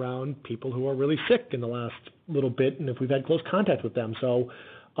we've been around people who are really sick in the last little bit, and if we've had close contact with them. So,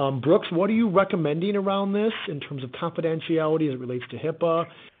 Brooks, what are you recommending around this in terms of confidentiality as it relates to HIPAA,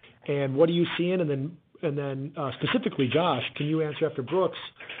 and what are you seeing? And then specifically, Josh, can you answer after Brooks?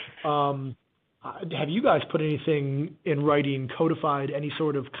 Have you guys put anything in writing, codified any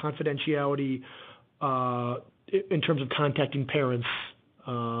sort of confidentiality in terms of contacting parents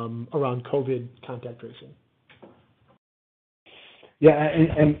around COVID contact tracing? Yeah,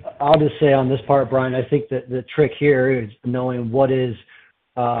 and I'll just say on this part, Brian, I think that the trick here is knowing what is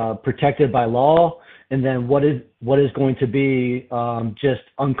protected by law, and then what is going to be just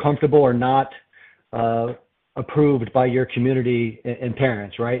uncomfortable or not approved by your community and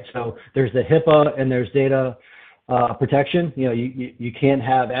parents, right? So there's the HIPAA and there's data protection. You know, you can't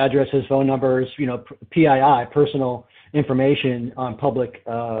have addresses, phone numbers, PII, personal information on public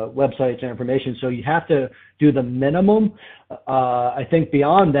websites and information. So you have to do the minimum. I think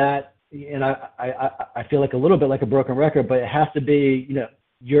beyond that, and I feel like a little bit like a broken record, but it has to be,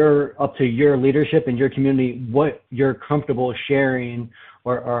 you're up to your leadership and your community, what you're comfortable sharing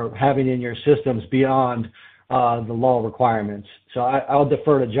or having in your systems beyond the law requirements. So I'll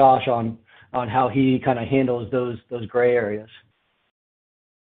defer to Josh on how he kind of handles those gray areas.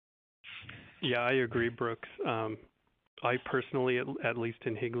 Yeah, I agree, Brooks. I personally, at least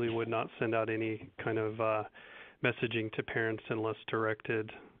in Higley, would not send out any kind of messaging to parents unless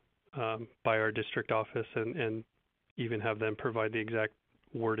directed by our district office, and even have them provide the exact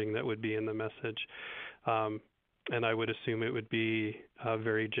wording that would be in the message. And I would assume it would be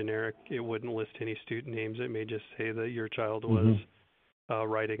very generic. It wouldn't list any student names. It may just say that your child was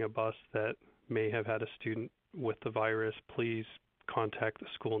riding a bus that may have had a student with the virus. Please contact the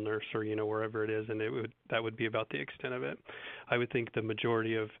school nurse or wherever it is, and that would be about the extent of it. I would think the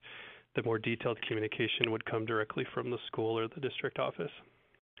majority of the more detailed communication would come directly from the school or the district office.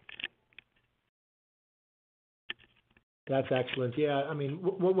 That's excellent. Yeah, I mean,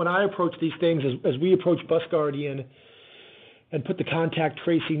 when I approach these things, as we approach Bus Guardian and put the contact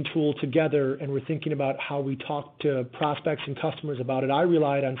tracing tool together, and we're thinking about how we talk to prospects and customers about it, I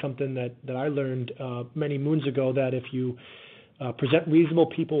relied on something that I learned many moons ago, that if you present reasonable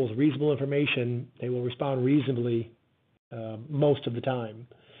people with reasonable information, they will respond reasonably most of the time.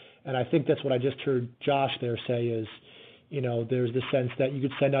 And I think that's what I just heard Josh there say is, there's the sense that you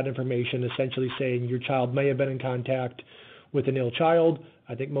could send out information essentially saying your child may have been in contact with an ill child.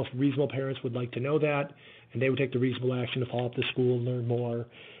 I think most reasonable parents would like to know that, and they would take the reasonable action to follow up the school and learn more.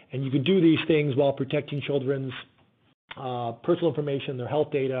 And you can do these things while protecting children's personal information, their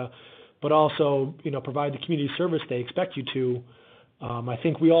health data, but also, provide the community service they expect you to. I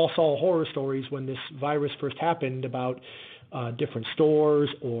think we all saw horror stories when this virus first happened about different stores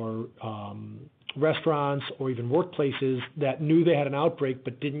or restaurants or even workplaces that knew they had an outbreak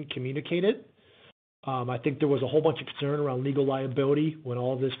but didn't communicate it. I think there was a whole bunch of concern around legal liability when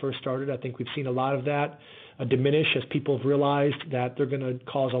all of this first started. I think we've seen a lot of that diminish as people have realized that they're going to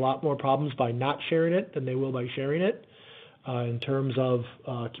cause a lot more problems by not sharing it than they will by sharing it in terms of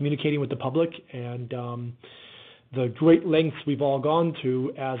communicating with the public and the great lengths we've all gone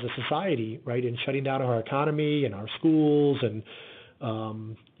to as a society, right, in shutting down our economy and our schools and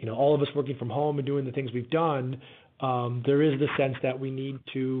all of us working from home and doing the things we've done. There is the sense that we need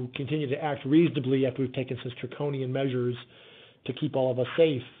to continue to act reasonably after we've taken such draconian measures to keep all of us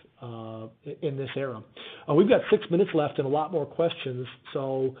safe in this era. We've got 6 minutes left and a lot more questions,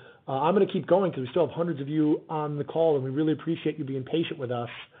 so I'm going to keep going because we still have hundreds of you on the call, and we really appreciate you being patient with us.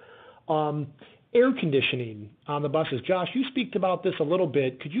 Air conditioning on the buses. Josh, you speak about this a little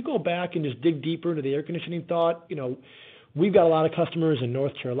bit. Could you go back and just dig deeper into the air conditioning thought? We've got a lot of customers in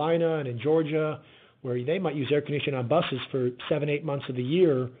North Carolina and in Georgia where they might use air conditioning on buses for 7-8 months of the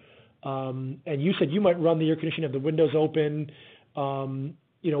year. And you said you might run the air conditioning, have the windows open.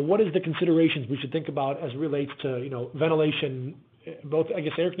 What is the considerations we should think about as it relates to, ventilation, both, I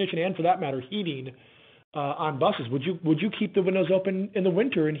guess, air conditioning and, for that matter, heating on buses? Would you keep the windows open in the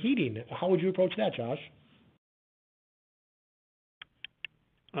winter and heating? How would you approach that, Josh?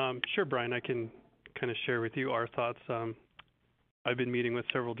 Sure, Brian. I can kind of share with you our thoughts. I've been meeting with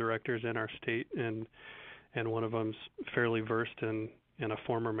several directors in our state, and one of them's fairly versed and a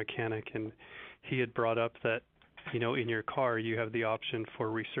former mechanic, and he had brought up that, in your car you have the option for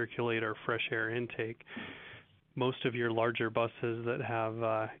recirculate or fresh air intake. Most of your larger buses that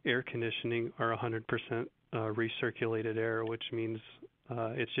have air conditioning are 100% recirculated air, which means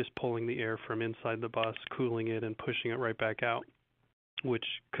it's just pulling the air from inside the bus, cooling it, and pushing it right back out, which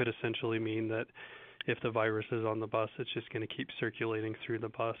could essentially mean that if the virus is on the bus, it's just going to keep circulating through the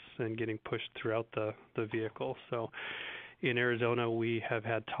bus and getting pushed throughout the vehicle. So in Arizona, we have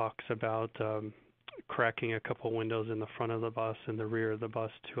had talks about cracking a couple windows in the front of the bus and the rear of the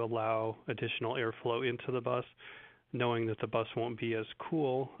bus to allow additional airflow into the bus, knowing that the bus won't be as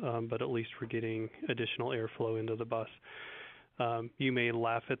cool, but at least we're getting additional airflow into the bus. You may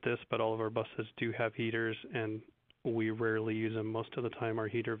laugh at this, but all of our buses do have heaters, and we rarely use them. Most of the time our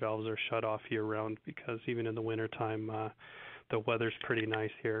heater valves are shut off year-round because even in the wintertime, the weather's pretty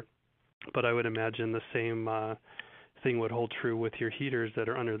nice here. But I would imagine the same thing would hold true with your heaters that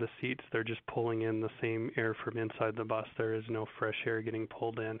are under the seats. They're just pulling in the same air from inside the bus. There is no fresh air getting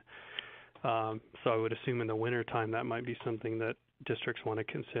pulled in. So I would assume in the wintertime that might be something that districts want to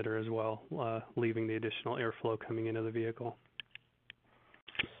consider as well, leaving the additional airflow coming into the vehicle.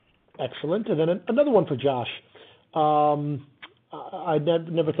 Excellent. And then another one for Josh. I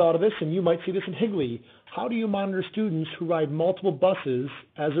never thought of this, and you might see this in Higley. How do you monitor students who ride multiple buses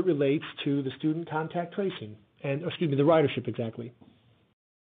as it relates to the student contact tracing? The ridership exactly.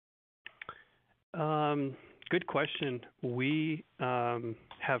 Good question. We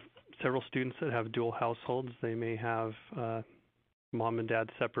have several students that have dual households. They may have mom and dad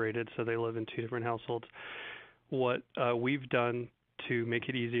separated, so they live in 2 different households. What we've done to make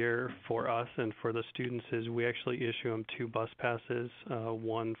it easier for us and for the students is we actually issue them 2 bus passes,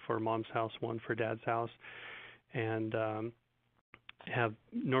 one for mom's house, one for dad's house, and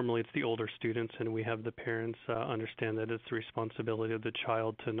normally it's the older students, and we have the parents understand that it's the responsibility of the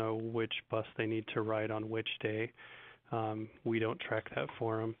child to know which bus they need to ride on which day. We don't track that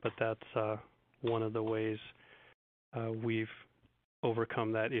for them, but that's one of the ways we've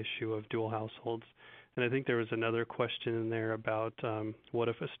overcome that issue of dual households. And I think there was another question in there about what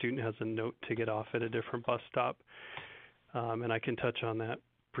if a student has a note to get off at a different bus stop? And I can touch on that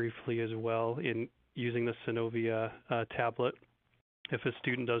briefly as well. In using the Synovia tablet, if a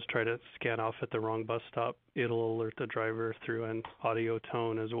student does try to scan off at the wrong bus stop, it'll alert the driver through an audio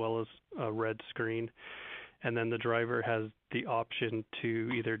tone as well as a red screen. And then the driver has the option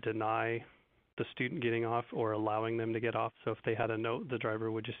to either deny the student getting off or allowing them to get off. So if they had a note, the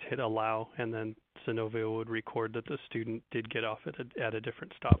driver would just hit allow, and then Synovia would record that the student did get off at a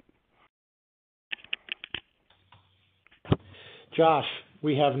different stop. Josh,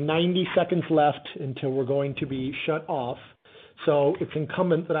 we have 90 seconds left until we're going to be shut off. So it's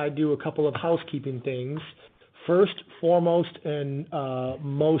incumbent that I do a couple of housekeeping things. First, foremost, and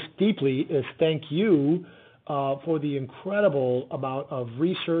most deeply is thank you for the incredible amount of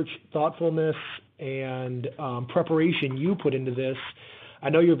research, thoughtfulness, and preparation you put into this. I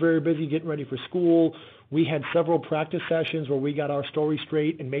know you're very busy getting ready for school. We had several practice sessions where we got our story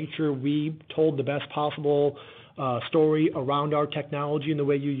straight and made sure we told the best possible story around our technology and the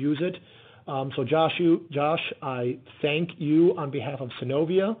way you use it. So Josh, I thank you on behalf of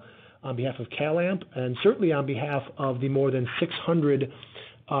Synovia, on behalf of CalAmp, and certainly on behalf of the more than 600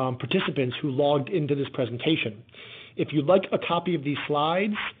 participants who logged into this presentation. If you'd like a copy of these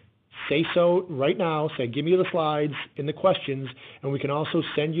slides, say so right now. Say, give me the slides in the questions, and we can also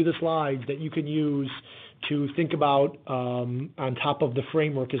send you the slides that you can use to think about on top of the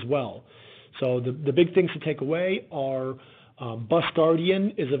framework as well. So the big things to take away are Bus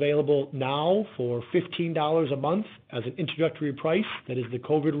Guardian is available now for $15 a month as an introductory price. That is the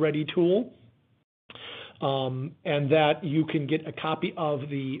COVID-ready tool. And that you can get a copy of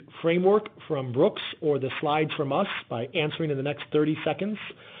the framework from Brooks or the slides from us by answering in the next 30 seconds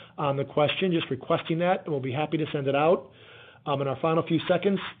on the question, just requesting that, and we'll be happy to send it out. In our final few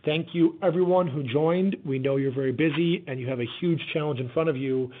seconds, thank you everyone who joined. We know you're very busy and you have a huge challenge in front of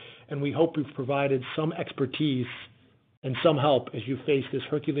you, and we hope we've provided some expertise and some help as you face this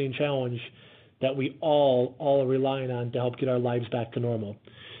Herculean challenge that we all are relying on to help get our lives back to normal.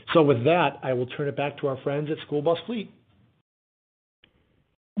 So with that, I will turn it back to our friends at School Bus Fleet.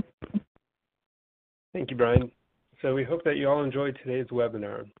 Thank you, Brian. So we hope that you all enjoyed today's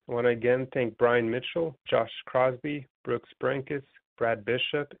webinar. I want to again thank Brian Mitchell, Josh Crosby, Brooks Brankus, Brad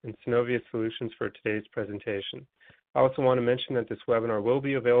Bishop, and Synovia Solutions for today's presentation. I also want to mention that this webinar will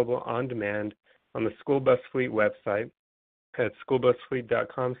be available on demand on the School Bus Fleet website at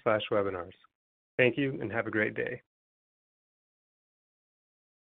schoolbusfleet.com/webinars. Thank you and have a great day.